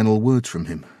expect final words from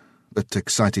him, but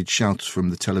excited shouts from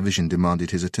the television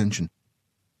demanded his attention.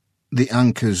 The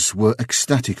anchors were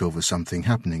ecstatic over something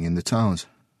happening in the towers,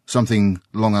 something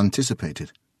long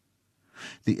anticipated.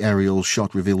 The aerial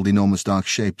shot revealed enormous dark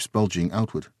shapes bulging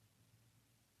outward.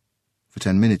 For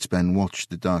 10 minutes Ben watched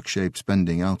the dark shapes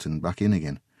bending out and back in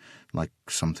again, like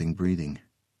something breathing.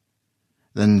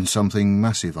 Then something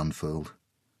massive unfurled.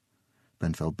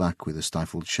 Ben fell back with a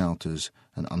stifled shout as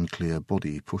an unclear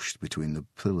body pushed between the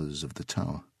pillars of the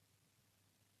tower.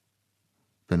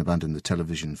 Ben abandoned the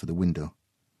television for the window.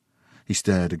 He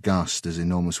stared aghast as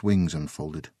enormous wings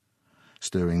unfolded,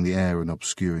 stirring the air and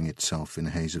obscuring itself in a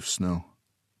haze of snow.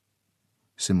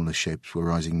 Similar shapes were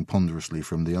rising ponderously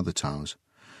from the other towers,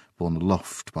 borne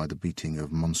aloft by the beating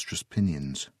of monstrous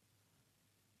pinions.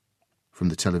 From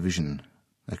the television,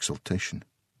 exultation.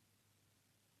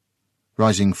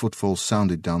 Rising footfalls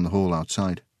sounded down the hall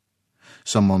outside.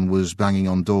 Someone was banging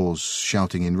on doors,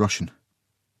 shouting in Russian.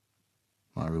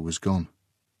 Myra was gone.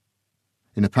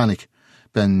 In a panic,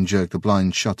 Ben jerked the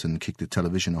blind shut and kicked the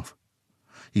television off.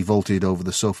 He vaulted over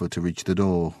the sofa to reach the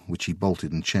door, which he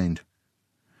bolted and chained.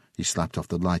 He slapped off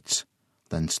the lights,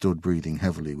 then stood breathing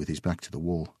heavily with his back to the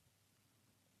wall.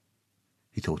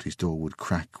 He thought his door would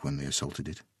crack when they assaulted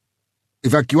it.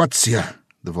 "Evacuatia,"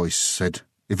 the voice said.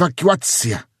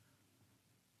 "Evacuatia."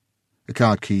 A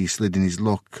card key slid in his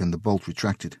lock and the bolt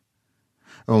retracted.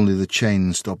 Only the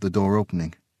chain stopped the door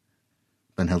opening.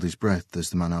 Ben held his breath as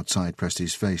the man outside pressed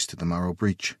his face to the narrow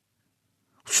breach.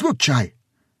 "Sluchai!"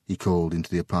 he called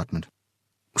into the apartment.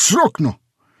 "Srokno!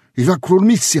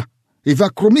 Evacuomissia!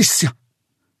 Evacuomissia!"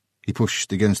 He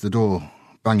pushed against the door,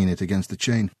 banging it against the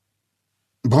chain.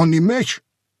 "Boni mesh!"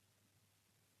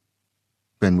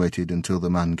 Ben waited until the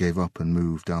man gave up and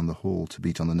moved down the hall to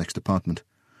beat on the next apartment,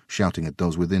 shouting at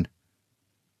those within.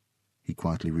 He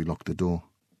quietly relocked the door.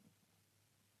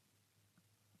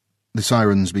 The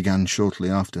sirens began shortly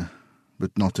after,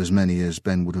 but not as many as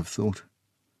Ben would have thought.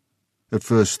 At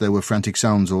first there were frantic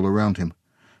sounds all around him,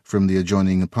 from the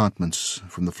adjoining apartments,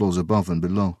 from the floors above and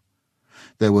below.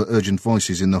 There were urgent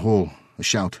voices in the hall, a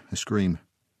shout, a scream.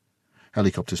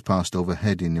 Helicopters passed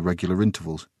overhead in irregular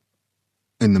intervals.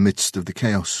 In the midst of the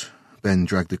chaos, Ben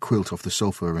dragged the quilt off the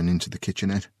sofa and into the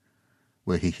kitchenette,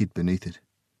 where he hid beneath it.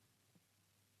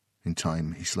 In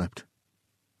time he slept.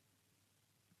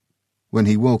 When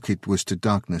he woke, it was to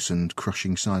darkness and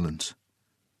crushing silence.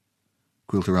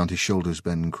 Quilt around his shoulders,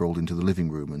 Ben crawled into the living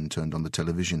room and turned on the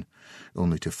television,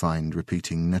 only to find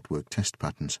repeating network test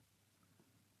patterns.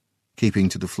 Keeping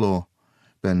to the floor,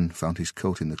 Ben found his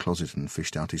coat in the closet and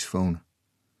fished out his phone.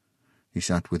 He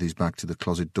sat with his back to the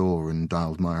closet door and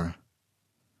dialed Myra.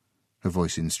 Her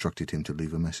voice instructed him to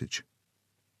leave a message.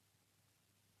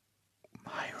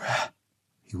 "Myra,"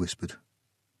 he whispered.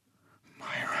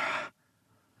 "Myra,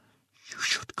 you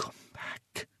should come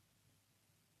back."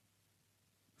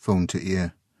 Phone to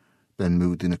ear, Ben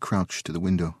moved in a crouch to the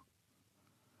window.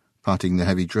 Parting the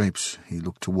heavy drapes, he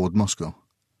looked toward Moscow.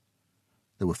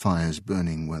 There were fires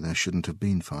burning where there shouldn't have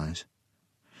been fires.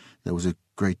 There was a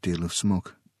great deal of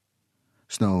smoke.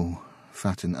 Snow,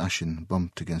 fat and ashen,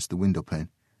 bumped against the window pane.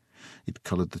 It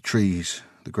coloured the trees,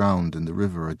 the ground, and the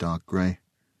river a dark grey.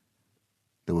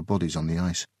 There were bodies on the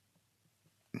ice.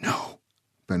 "No,"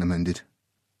 Ben amended.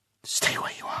 "Stay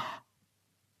where you are."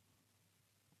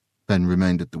 Ben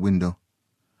remained at the window.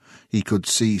 He could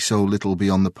see so little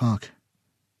beyond the park.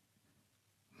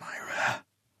 "Myra,"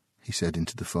 he said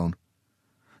into the phone,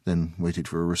 then waited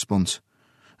for a response,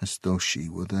 as though she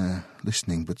were there,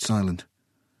 listening but silent.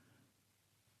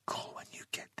 "Call when you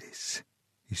get this,"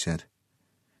 he said.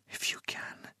 "If you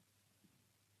can,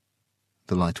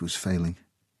 The light was failing.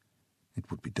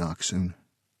 It would be dark soon.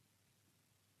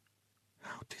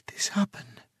 "How did this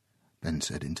happen?" Ben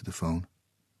said into the phone.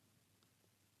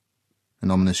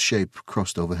 An ominous shape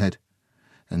crossed overhead,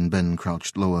 and Ben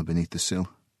crouched lower beneath the sill.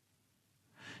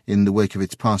 In the wake of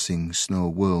its passing, snow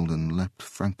whirled and leapt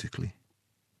frantically.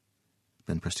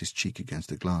 Ben pressed his cheek against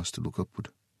the glass to look upward,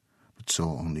 but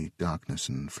saw only darkness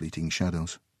and fleeting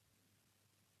shadows.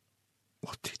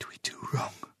 "What did we do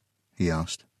wrong?" he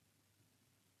asked.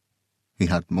 He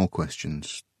had more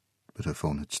questions, but her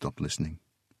phone had stopped listening.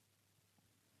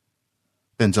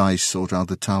 Ben's eyes sought out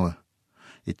the tower,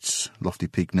 its lofty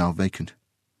peak now vacant.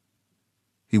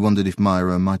 He wondered if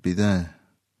Myra might be there,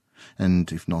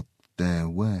 and if not there,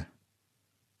 where,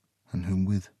 and whom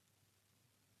with.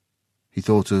 He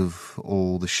thought of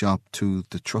all the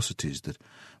sharp-toothed atrocities that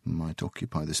might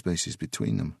occupy the spaces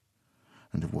between them,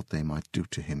 and of what they might do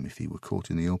to him if he were caught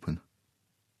in the open.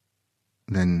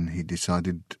 Then he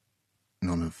decided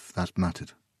none of that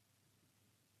mattered.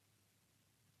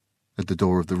 At the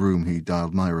door of the room he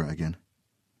dialed Myra again.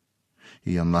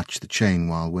 He unlatched the chain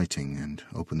while waiting and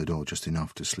opened the door just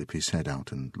enough to slip his head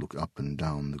out and look up and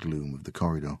down the gloom of the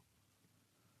corridor.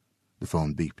 The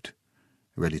phone beeped,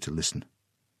 ready to listen.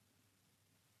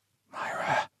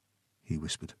 "Myra," he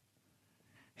whispered.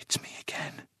 "It's me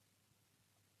again."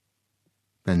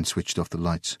 Ben switched off the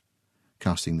lights,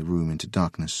 casting the room into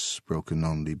darkness, broken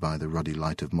only by the ruddy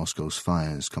light of Moscow's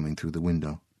fires coming through the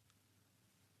window.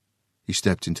 He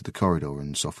stepped into the corridor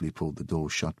and softly pulled the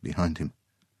door shut behind him.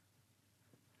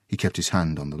 He kept his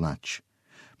hand on the latch,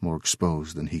 more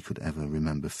exposed than he could ever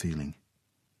remember feeling.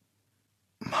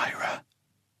 "Myra,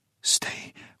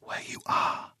 stay where you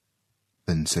are,"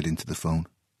 Ben said into the phone.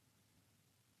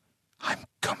 "I'm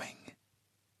coming."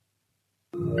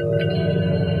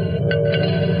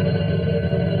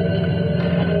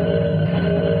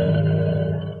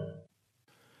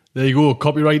 There you go.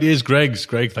 Copyright is Greg's.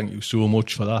 Greg, thank you so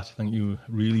much for that. Thank you,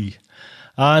 really.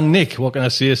 And Nick, what can I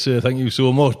say, sir? Thank you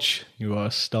so much. You are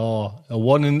a star. A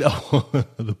one in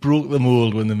they broke the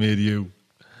mould when they made you.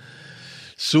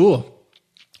 So,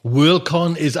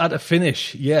 Worldcon is at a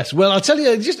finish. Yes. Well, I'll tell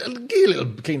you, just try and give you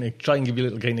a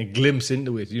little kind of glimpse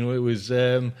into it. You know, it was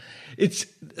it's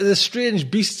a strange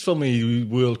beast for me,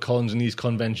 Worldcons and these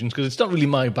conventions, because it's not really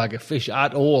my bag of fish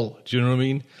at all. Do you know what I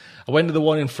mean? I went to the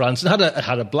one in France and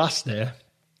had a blast there.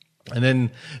 And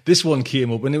then this one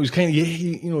came up and it was kind of,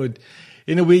 you know,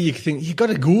 in a way you think, you got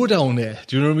to go down there.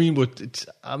 Do you know what I mean? But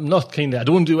I'm not kind of, I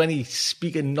don't do any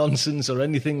speaking nonsense or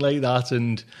anything like that.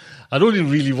 And I don't even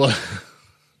really want,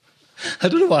 I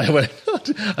don't know why I went.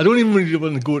 I don't even really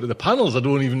want to go to the panels. I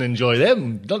don't even enjoy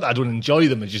them. Not that I don't enjoy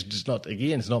them. It's just not,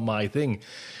 again, it's not my thing.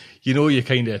 You know, you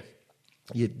kind of,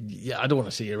 I don't want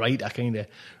to say you're right. I kind of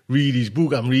read his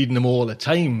book. I'm reading them all the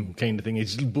time, kind of thing.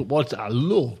 But what I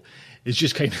love is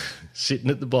just kind of sitting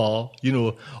at the bar, you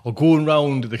know, or going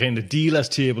round the kind of dealers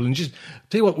table and just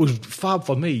tell you what was fab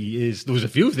for me is there was a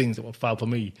few things that were fab for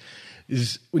me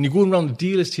is when you're going around the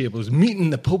dealers tables, meeting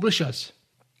the publishers.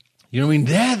 You know what I mean?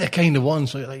 They're the kind of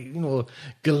ones like, you know,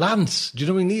 Galance. Do you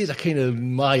know what I mean? These are kind of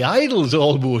my idols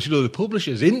almost. You know, the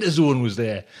publishers. Interzone was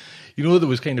there. You know, there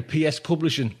was kind of PS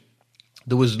Publishing.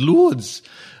 There was loads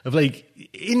of like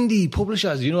indie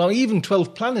publishers, you know, even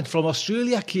 12th Planet from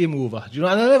Australia came over, you know,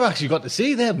 and I never actually got to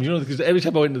see them, you know, because every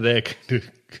time I went to their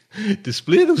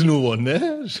display, there was no one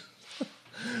there.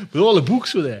 But all the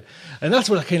books were there. And that's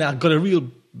what I kind of got a real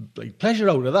like pleasure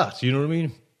out of that, you know what I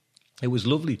mean? It was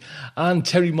lovely. And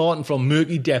Terry Martin from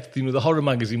Murky Depth, you know, the horror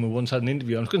magazine, we once had an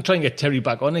interview. I was going to try and get Terry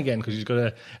back on again because he's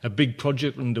got a big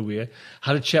project underway.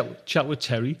 Had a chat with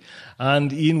Terry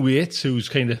and Ian Waits, who's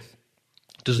kind of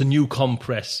does a new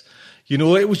compress. You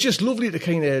know, it was just lovely to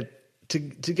kind of to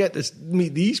get to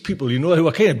meet these people, you know, who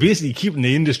are kind of basically keeping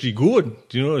the industry going,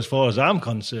 you know, as far as I'm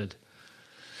concerned.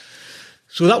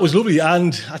 So that was lovely.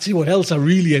 And I tell you what else I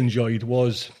really enjoyed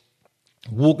was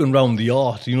walking around the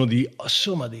art. You know,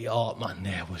 some of the art, man,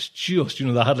 there was just, you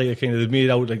know, they had like they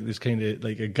made out like this kind of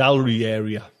like a gallery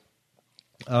area.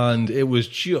 And it was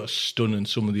just stunning,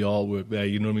 some of the artwork there,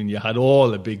 you know what I mean? You had all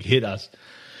the big hitters.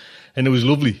 And it was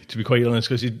lovely, to be quite honest,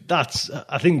 because that's,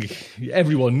 I think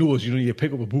everyone knows, you know, you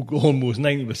pick up a book almost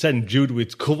 90% due to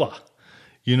its cover,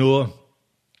 you know.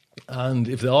 And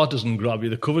if the art doesn't grab you,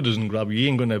 the cover doesn't grab you, you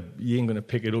ain't gonna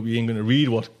pick it up, you ain't gonna read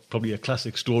what probably a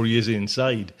classic story is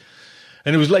inside.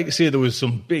 And it was like I say, there was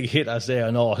some big hitters there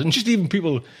in art, and just even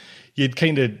people you'd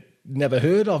kind of never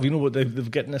heard of, you know, but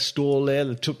they've getting a stall there,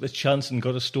 they took the chance and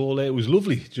got a stall there. It was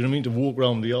lovely, do you know what I mean, to walk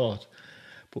around the art.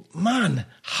 But man,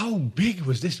 how big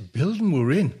was this building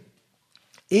we're in?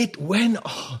 it went,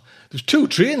 there's 2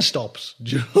 train stops.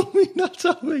 Do you know what I mean? That's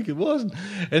how big it was.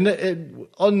 And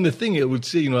on the thing, it would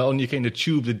say, on your kind of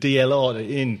tube, the DLR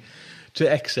in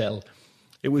to Excel,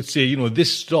 it would say,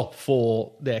 this stop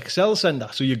for the Excel Centre.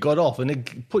 So you got off and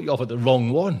it put you off at the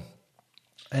wrong one.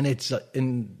 And it's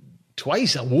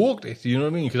twice I walked it, you know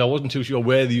what I mean? Because I wasn't too sure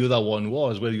where the other one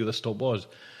was, where the other stop was.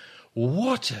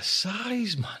 What a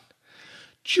size, man.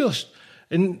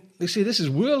 And they say this is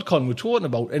Worldcon we're talking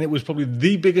about, and it was probably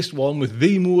the biggest one with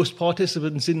the most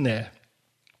participants in there.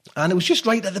 And it was just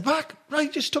right at the back,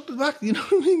 just tucked at the back, you know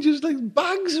what I mean? Just like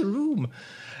bags of room.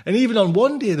 And even on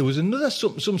one day, there was another,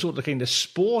 some sort of kind of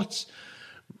sports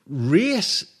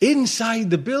race inside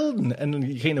the building. And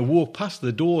you kind of walk past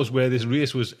the doors where this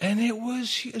race was, and it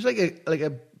was like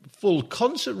a full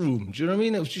concert room. Do you know what I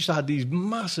mean? It was just had these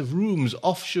massive rooms,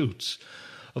 offshoots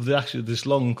of this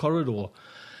long corridor.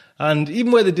 And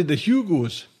even where they did the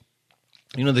Hugos,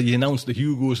 they announced the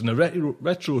Hugos and the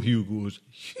retro Hugos,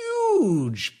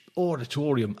 huge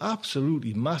auditorium,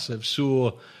 absolutely massive.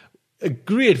 So a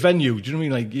great venue. Do you know what I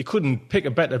mean? Like you couldn't pick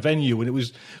a better venue, and it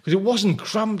was because it wasn't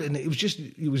crammed, and it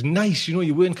was nice.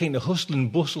 You weren't kind of hustle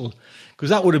and bustle, because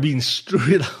that would have been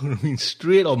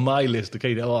straight on my list. To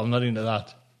kind of, I'm not into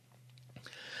that.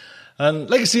 And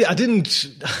like I say, I didn't.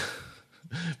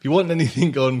 If you want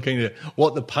anything on kind of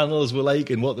what the panels were like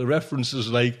and what the references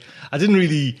were like, I didn't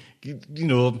really, I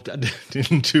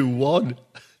didn't do one.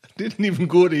 I didn't even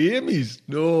go to Amy's.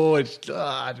 No,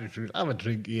 have a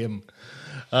drink, Amy.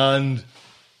 And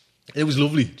it was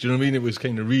lovely. Do you know what I mean? It was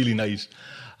kind of really nice.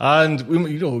 And,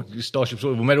 Starship,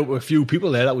 we met up with a few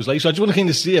people there. That was nice. So I just want to kind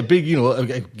of say a big,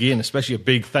 again, especially a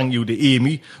big thank you to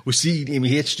Amy. We're seeing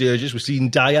Amy H. Sturgis. We're seeing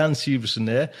Diane Severson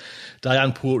there.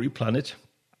 Diane Poetry Planet.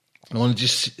 I want to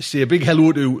just say a big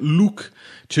hello to Luke,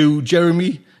 to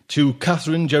Jeremy, to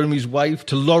Catherine, Jeremy's wife,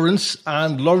 to Lawrence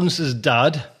and Lawrence's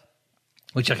dad,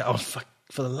 which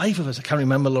for the life of us, I can't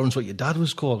remember, Lawrence, what your dad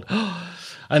was called.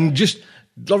 And just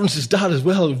Lawrence's dad as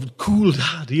well, cool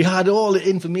dad. He had all the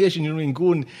information,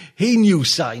 going, he knew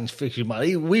science fiction,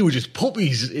 man. We were just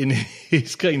puppies in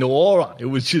his kind of aura. It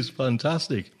was just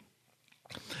fantastic.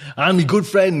 And my good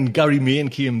friend Gary Main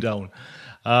came down.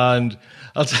 And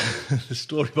I'll tell the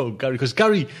story about Gary, because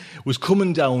Gary was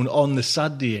coming down on the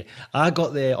Saturday. I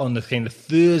got there on the kind of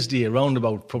Thursday around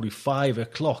about probably 5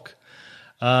 o'clock.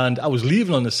 And I was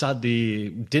leaving on the Saturday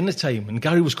dinner time, and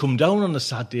Gary was come down on the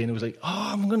Saturday, and it was like,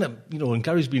 I'm going to, and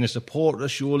Gary's been a supporter of the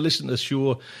show, listen to the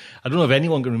show. I don't know if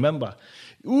anyone can remember.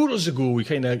 Years ago, we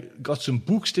kind of got some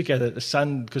books together at the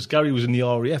Sand, because Gary was in the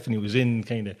RAF and he was in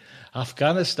kind of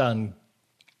Afghanistan.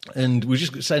 And we were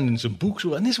just sending some books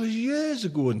over, and this was years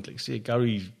ago. And like say,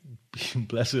 Gary,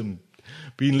 bless him,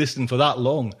 been listening for that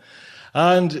long.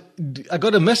 And I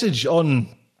got a message on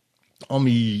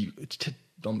me,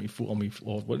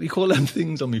 or what do you call them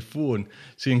things on my phone,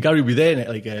 saying Gary be there.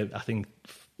 I think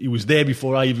he was there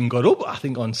before I even got up. I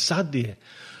think on Saturday.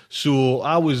 So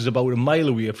I was about a mile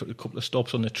away for a couple of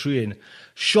stops on the train,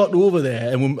 shot over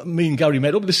there, and when me and Gary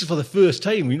met up. This is for the first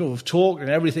time, we've talked and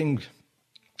everything.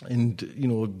 And,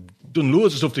 done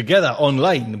loads of stuff together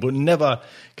online, but never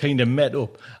kind of met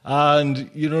up. And,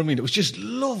 you know what I mean? It was just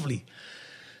lovely.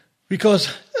 Because,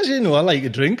 as you know, I like a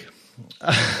drink.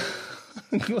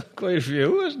 Quite a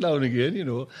few, now and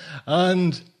again,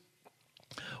 And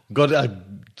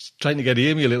trying to get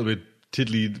Amy a little bit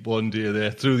tiddly one day there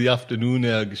through the afternoon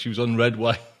there. She was on red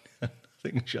wine. I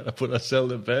think she had to put herself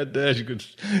to bed there. She got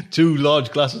 2 large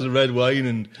glasses of red wine.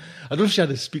 And I don't know if she had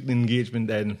a speaking engagement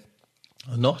then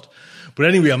or not. But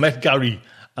anyway, I met Gary,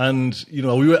 and, we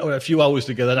were a few hours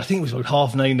together, and I think it was about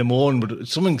 9:30 in the morning, but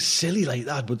something silly like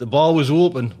that. But the bar was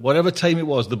open. Whatever time it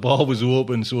was, the bar was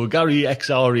open. So Gary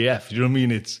ex-RAF, you know what I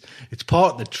mean? It's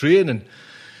part of the training.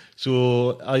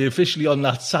 So I officially, on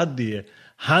that Saturday,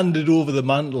 handed over the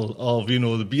mantle of,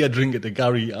 the beer drinker to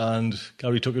Gary, and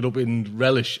Gary took it up in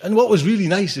relish. And what was really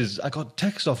nice is I got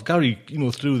text off Gary,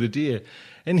 through the day,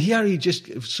 and here he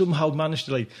just somehow managed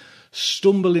to,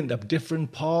 stumble into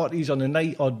different parties on the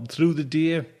night or through the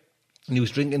day. And he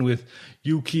was drinking with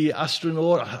UK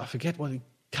astronaut. I forget what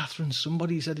Catherine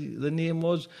somebody said the name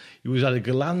was. He was at a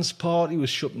Galance party, he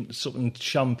was something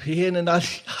champagne, and I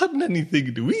hadn't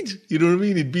anything to eat. You know what I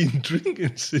mean? He'd been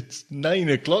drinking since 9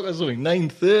 o'clock or something,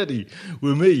 9:30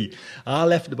 with me. I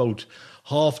left about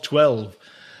 12:30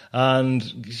 and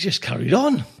he just carried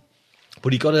on.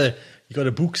 But he got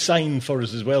a book signed for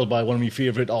us as well by one of my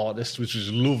favourite artists, which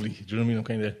was lovely. Do you know what I mean? I'm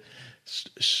kind of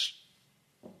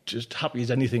just happy as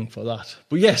anything for that.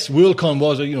 But yes, Worldcon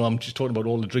was, I'm just talking about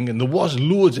all the drinking. There was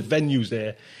loads of venues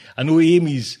there. I know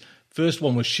Amy's first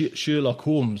one was Sherlock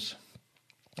Holmes.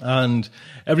 And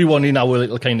everyone in our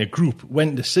little kind of group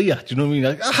went to see her. Do you know what I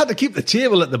mean? I had to keep the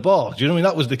table at the bar. Do you know what I mean?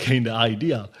 That was the kind of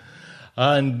idea.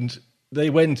 And they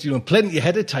went, plenty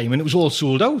ahead of time, and it was all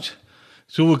sold out.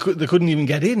 So they couldn't even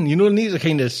get in. These are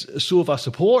kind of sofa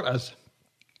supporters.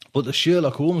 But the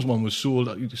Sherlock Holmes one was sold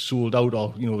out,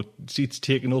 or, seats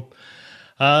taken up.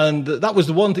 And that was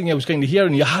the one thing I was kind of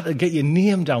hearing. You had to get your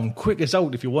name down quick as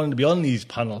out if you wanted to be on these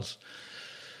panels.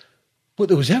 But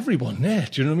there was everyone there,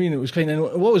 do you know what I mean? It was kind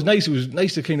of, what was nice, it was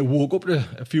nice to kind of walk up to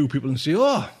a few people and say,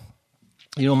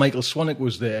 Michael Swanwick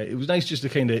was there. It was nice just to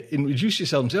kind of introduce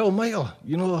yourself and say, Michael,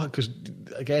 because,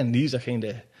 again, these are kind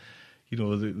of,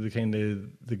 the kind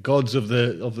of the gods of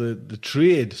the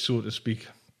trade, so to speak.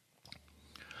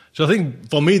 So I think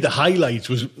for me, the highlights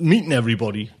was meeting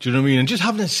everybody, do you know what I mean? And just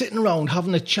sitting around,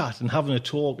 having a chat and having a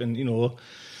talk and,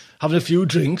 having a few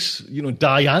drinks.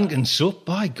 Diane can sup.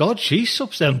 By God, she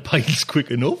sups them pints quick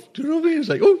enough. Do you know what I mean? It's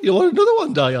like, you want another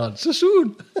one, Diane? So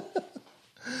soon.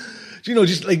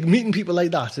 Just like meeting people like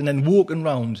that and then walking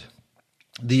around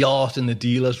the art and the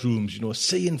dealers' rooms,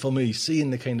 seeing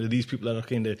the kind of these people that are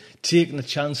kind of taking a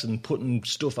chance and putting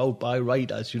stuff out by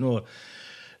writers,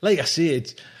 Like I say,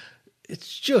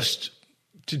 it's just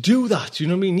to do that, you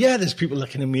know what I mean? Yeah, there's people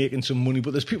that kind of making some money,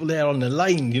 but there's people there on the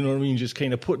line, you know what I mean? Just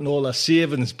kind of putting all their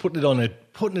savings,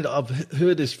 I've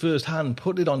heard this firsthand,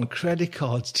 putting it on credit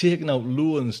cards, taking out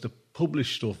loans to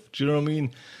publish stuff. Do you know what I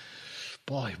mean?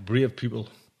 Boy, brave people.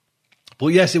 But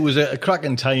yes, it was a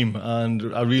cracking time,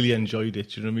 and I really enjoyed it,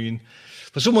 do you know what I mean?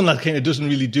 For someone that kind of doesn't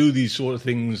really do these sort of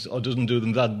things, or doesn't do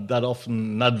them that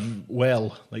often, that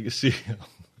well, like you see,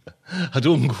 I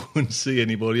don't go and see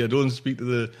anybody, I don't speak to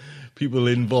the people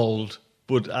involved,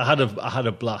 but I had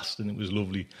a blast, and it was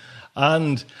lovely.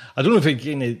 And I don't know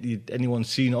if anyone's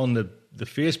seen on the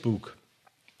Facebook,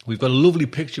 we've got a lovely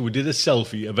picture. We did a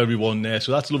selfie of everyone there,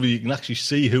 so that's lovely. You can actually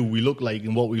see who we look like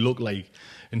and what we look like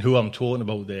and who I'm talking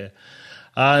about there.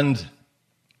 And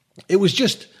it was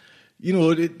just,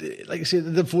 like I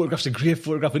said, the photograph's a great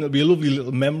photograph, and it'll be a lovely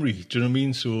little memory, do you know what I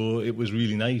mean? So it was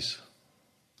really nice.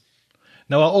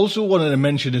 Now, I also wanted to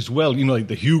mention as well, like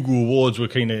the Hugo Awards were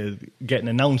kind of getting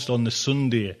announced on the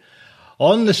Sunday.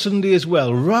 On the Sunday as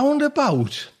well, round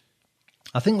about,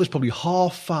 I think it was probably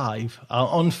 5:30,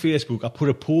 on Facebook, I put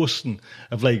a posting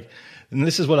of and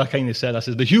this is what I kind of said. I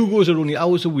said, the Hugos are only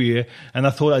hours away, and I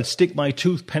thought I'd stick my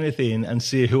tooth penneth in and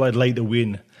say who I'd like to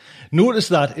win. Notice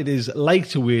that it is like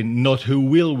to win, not who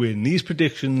will win. These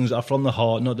predictions are from the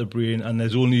heart, not the brain, and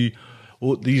these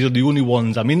are the only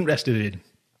ones I'm interested in.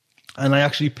 And I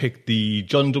actually picked the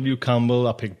John W. Campbell.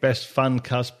 I picked Best Fan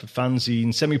Cast,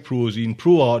 Fanzine, Semi-Prozine,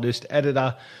 Pro Artist,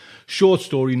 Editor, Short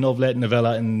Story, Novelette,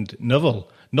 Novella, and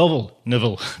Novel,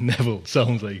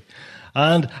 sounds like.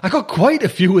 And I got quite a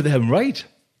few of them right.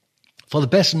 For the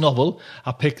Best Novel,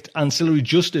 I picked Ancillary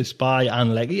Justice by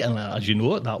Anne Leckie, and as you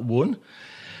know, that won.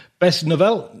 Best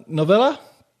Novella,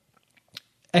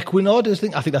 Equinod, I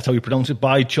think that's how you pronounce it,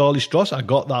 by Charlie Stross. I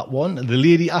got that one. The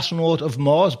Lady Astronaut of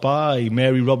Mars by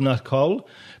Mary Robinette Kowal.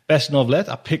 Best Novelette,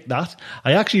 I picked that.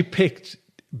 I actually picked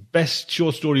Best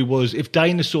Short Story was If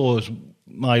Dinosaurs,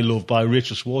 My Love by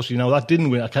Rachel Swartz. That didn't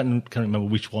win. I can't remember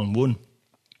which one won.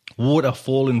 Water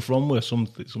Falling From, or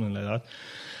something like that.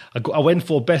 I went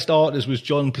for Best Artist was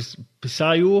John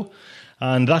Pisayo,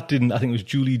 and that didn't. I think it was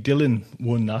Julie Dillon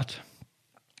won that.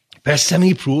 Best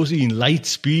Semi-Prozine,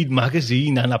 Lightspeed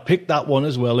Magazine, and I picked that one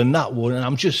as well, and that one, and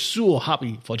I'm just so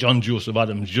happy for John Joseph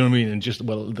Adams, do you know what I mean, and just,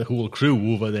 the whole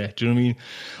crew over there, do you know what I mean?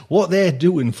 What they're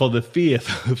doing for the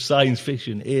faith of science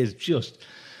fiction is just,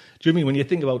 do you know what I mean, when you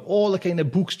think about all the kind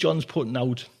of books John's putting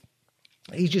out,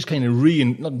 he's just kind of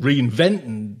not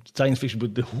reinventing science fiction,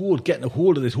 but getting a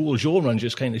hold of this whole genre and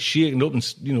just kind of shaking it up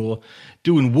and,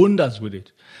 doing wonders with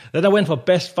it. Then I went for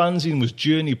Best Fanzine was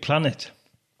Journey Planet.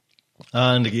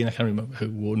 And again, I can't remember who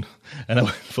won. And I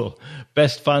went for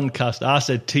Best Fan Cast. I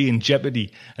said T in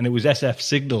Jeopardy, and it was SF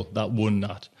Signal that won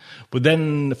that. But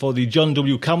then for the John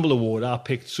W. Campbell Award, I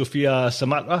picked Sophia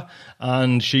Samatra,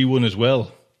 and she won as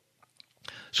well.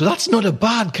 So that's not a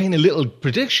bad kind of little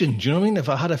prediction. Do you know what I mean? If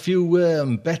I had a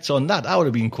few bets on that, I would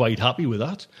have been quite happy with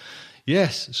that.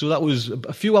 Yes, so that was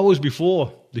a few hours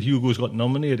before the Hugos got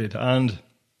nominated, and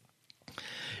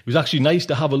it was actually nice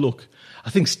to have a look. I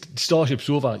think Starship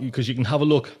Sofa, because you can have a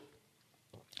look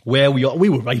where we are. We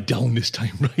were right down this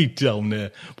time, right down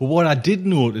there. But what I did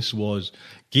notice was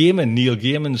Neil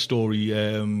Gaiman's story,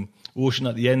 Ocean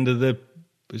at the End of the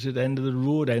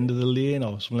Road, End of the Lane,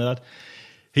 or something like that.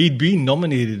 He'd been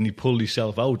nominated and he pulled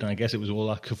himself out, and I guess it was all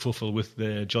that kerfuffle with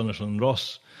Jonathan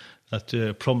Ross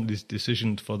that prompted his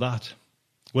decision for that.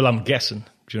 Well, I'm guessing,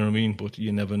 do you know what I mean? But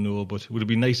you never know. But it would have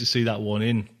been nice to see that one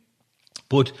in.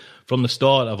 But from the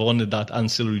start, I've honoured that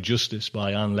Ancillary Justice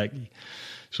by Anne Leckie.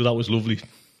 So that was lovely.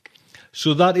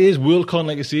 So that is Worldcon,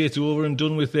 like I say, it's over and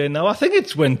done with there now. I think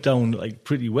it's went down like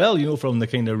pretty well, you know, from the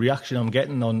kind of reaction I'm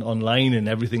getting online and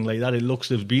everything like that. It looks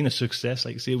to have been a success.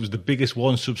 Like I say, it was the biggest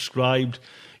one subscribed.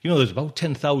 You know, there's about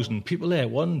 10,000 people there. A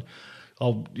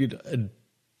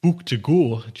book to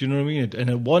go, do you know what I mean? And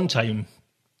at one time,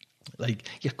 like,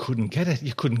 you couldn't get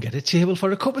a table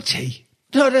for a cup of tea.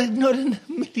 Not in a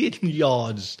million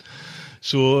yards.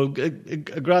 So a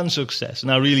grand success,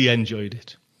 and I really enjoyed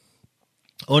it.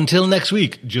 Until next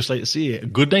week, just like to say,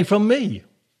 good night from me.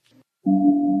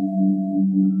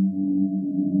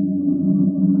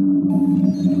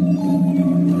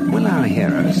 Will our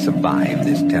heroes survive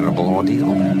this terrible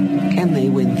ordeal? Can they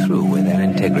win through with their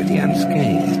integrity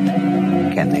unscathed?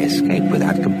 Can they escape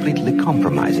without completely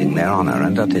compromising their honor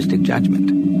and artistic judgment?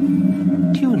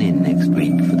 Tune in next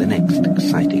week for the next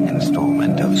exciting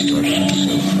installment of Starship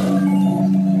Sofa.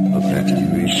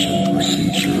 Evacuation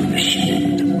procedure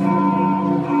initiated.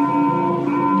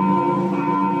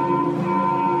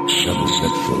 Shuttle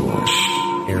set for launch.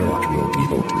 Airlock will be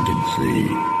opened in 3,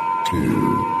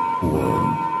 2,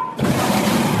 1.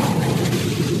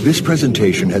 This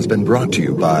presentation has been brought to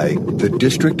you by the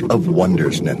District of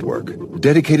Wonders Network,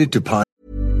 dedicated to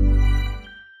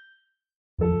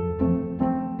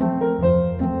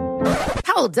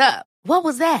Hold up. What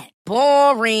was that?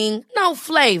 Boring. No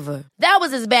flavor. That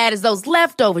was as bad as those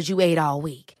leftovers you ate all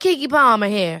week. Keke Palmer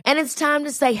here, and it's time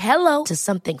to say hello to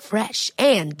something fresh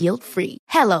and guilt-free.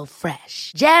 Hello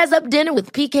Fresh. Jazz up dinner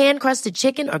with pecan-crusted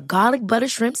chicken or garlic butter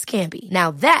shrimp scampi.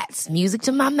 Now that's music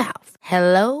to my mouth.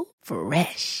 Hello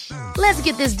Fresh. Let's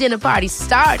get this dinner party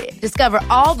started. Discover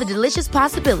all the delicious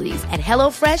possibilities at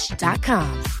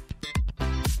HelloFresh.com.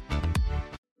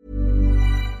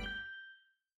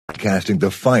 Casting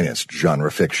the finest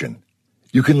genre fiction.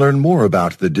 You can learn more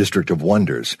about the District of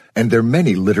Wonders and their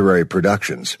many literary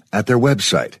productions at their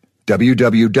website,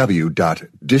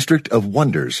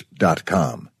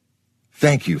 www.districtofwonders.com.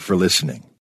 Thank you for listening.